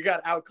you got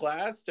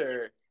outclassed,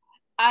 or?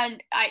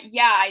 And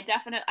I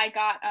definitely I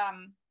got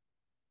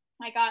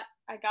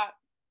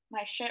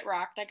my shit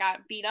rocked. I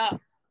got beat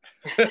up.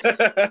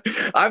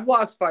 I've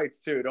lost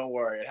fights too. Don't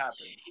worry, it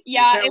happens.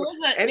 Yeah,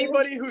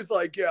 anybody who's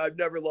like, yeah, I've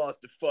never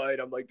lost a fight.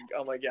 I'm like,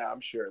 yeah, I'm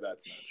sure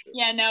that's not true.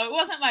 Yeah, no, it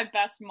wasn't my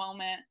best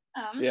moment.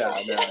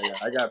 Yeah, no,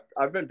 yeah,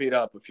 I've been beat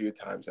up a few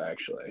times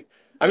actually.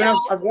 I mean,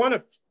 I've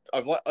won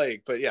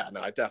but yeah,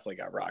 no, I definitely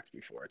got rocked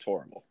before. It's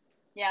horrible.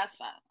 Yeah,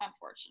 it's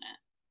unfortunate.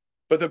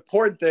 But the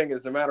important thing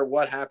is, no matter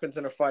what happens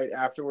in a fight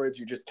afterwards,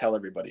 you just tell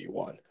everybody you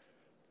won.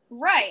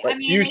 Right. Like, I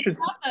mean, you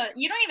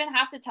don't even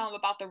have to tell them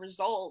about the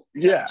result.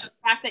 Yeah. The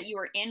fact that you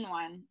were in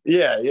one.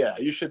 Yeah, yeah.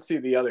 You should see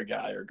the other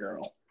guy or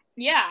girl.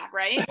 Yeah,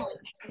 right?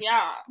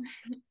 Yeah.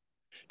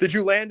 Did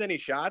you land any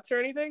shots or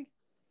anything?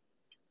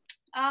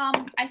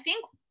 I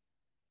think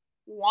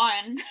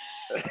one.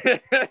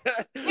 It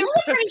was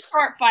a pretty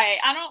short fight.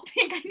 I don't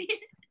think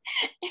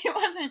it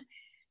wasn't.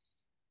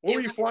 What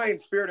were you flying,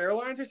 Spirit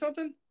Airlines or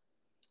something?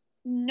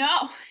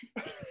 No.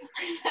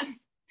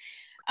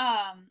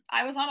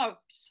 I was on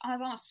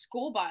a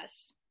school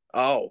bus.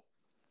 Oh.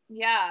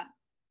 Yeah.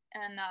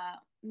 And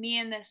me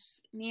and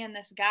this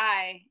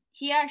guy,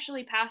 he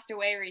actually passed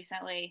away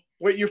recently.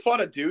 Wait, you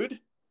fought a dude?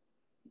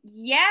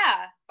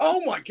 Yeah.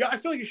 Oh my God, I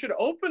feel like you should have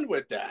opened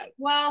with that.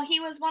 Well, he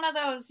was one of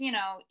those,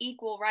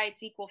 equal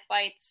rights, equal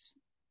fights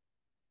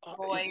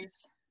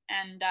boys.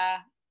 And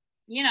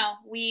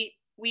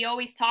we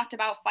always talked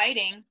about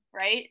fighting,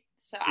 right?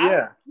 So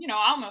I'm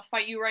gonna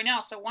fight you right now.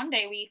 So one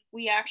day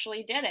we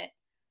actually did it.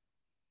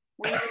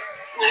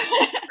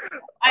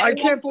 I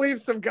can't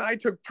believe some guy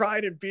took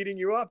pride in beating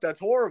you up. That's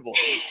horrible.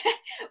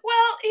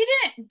 Well, he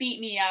didn't beat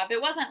me up.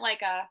 It wasn't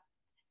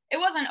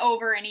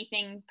over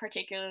anything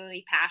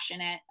particularly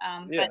passionate.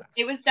 But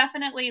it was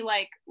definitely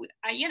like,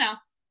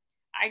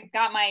 I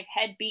got my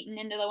head beaten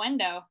into the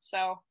window.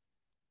 So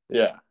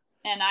yeah.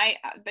 And I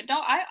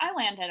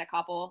landed a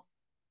couple.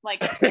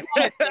 Like,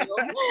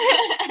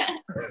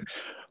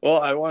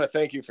 well, I want to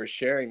thank you for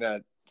sharing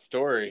that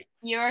story.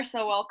 You're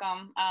so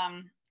welcome.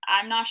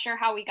 I'm not sure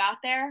how we got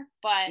there,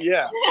 but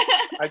yeah,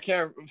 I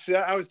can't see.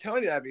 I was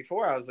telling you that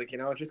before. I was like,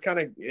 it just kind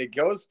of, it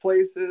goes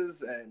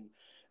places, and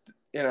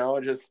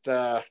just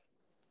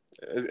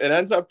it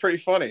ends up pretty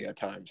funny at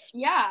times.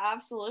 Yeah,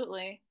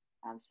 absolutely.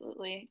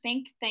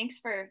 Thanks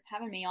for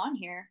having me on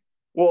here.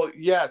 Well,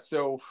 yeah.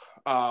 So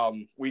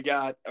we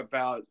got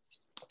about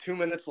 2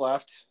 minutes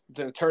left.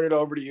 Then turn it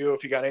over to you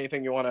if you got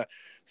anything you want to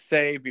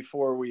say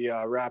before we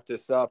wrap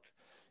this up.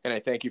 And I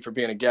thank you for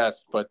being a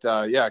guest. But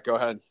yeah, go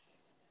ahead.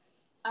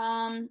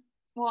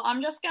 Well,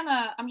 I'm just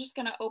gonna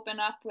open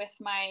up with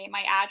my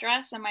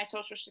address and my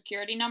social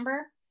security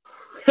number.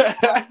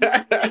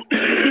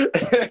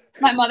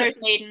 My mother's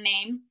maiden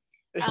name.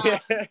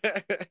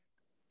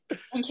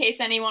 In case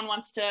anyone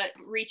wants to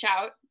reach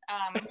out.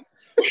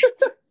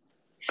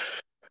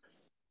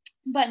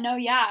 But no,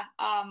 yeah.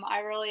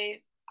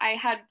 I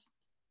had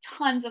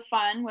tons of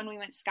fun when we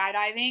went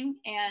skydiving,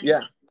 and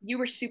you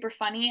were super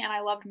funny, and I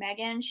loved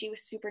Megan. She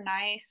was super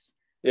nice.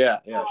 Yeah,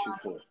 she's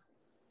cool.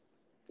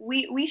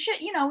 We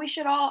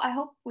should all, I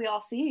hope we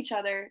all see each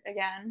other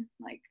again.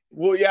 Like,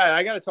 well, yeah,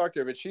 I got to talk to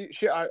her, but she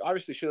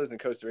obviously she lives in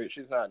Costa Rica.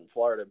 She's not in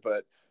Florida,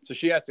 but so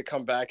she has to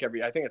come back I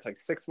think it's like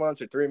 6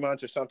 months or 3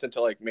 months or something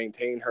to like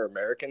maintain her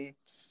American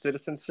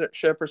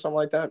citizenship or something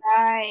like that.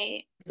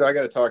 Right. So I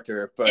got to talk to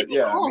her, but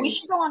yeah. Cool. We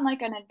should go on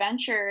like an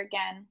adventure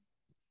again.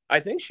 I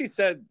think she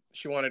said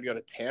she wanted to go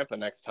to Tampa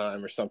next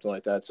time or something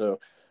like that. So,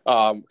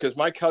 because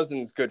my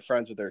cousin's good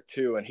friends with her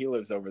too, and he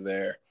lives over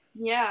there.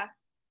 Yeah.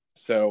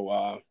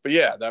 So, but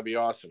yeah, that'd be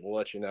awesome. We'll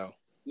let you know.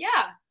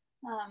 Yeah.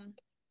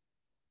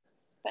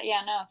 But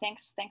yeah, no,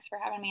 thanks for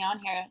having me on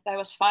here. That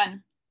was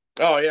fun.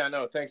 Oh yeah,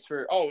 no, thanks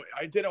for. Oh,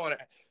 I did want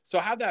to. So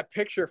I have that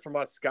picture from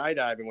us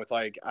skydiving with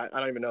like I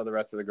don't even know the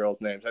rest of the girls'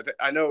 names.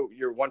 I know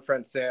your one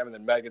friend Sam, and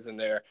then Megan's in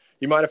there.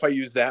 You mind if I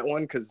use that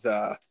one? Because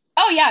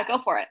oh yeah, go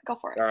for it. All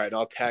right,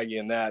 I'll tag you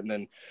in that, and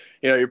then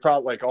you're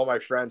probably like all my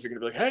friends are gonna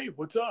be like, "Hey,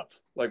 what's up?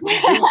 Like, what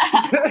are you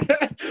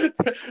doing?"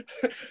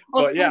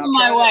 Well, but yeah,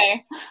 my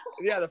way.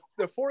 Yeah,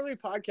 the For Lee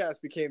podcast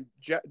became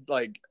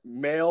like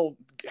male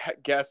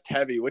guest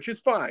heavy, which is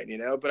fine,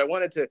 But I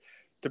wanted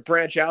to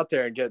branch out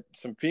there and get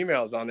some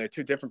females on there,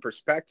 two different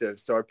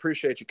perspectives. So I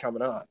appreciate you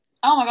coming on.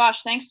 Oh my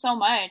gosh, thanks so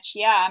much.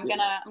 Yeah, I'm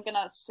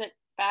gonna sit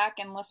back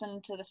and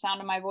listen to the sound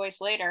of my voice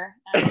later.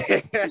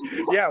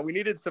 Yeah, we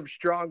needed some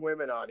strong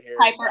women on here.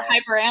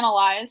 Hyper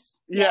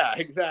analyze. Yeah,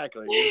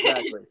 exactly.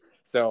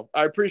 So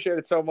I appreciate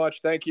it so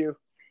much. Thank you.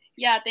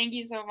 Yeah, thank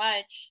you so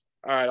much.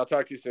 All right, I'll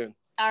talk to you soon.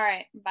 All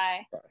right,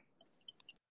 bye.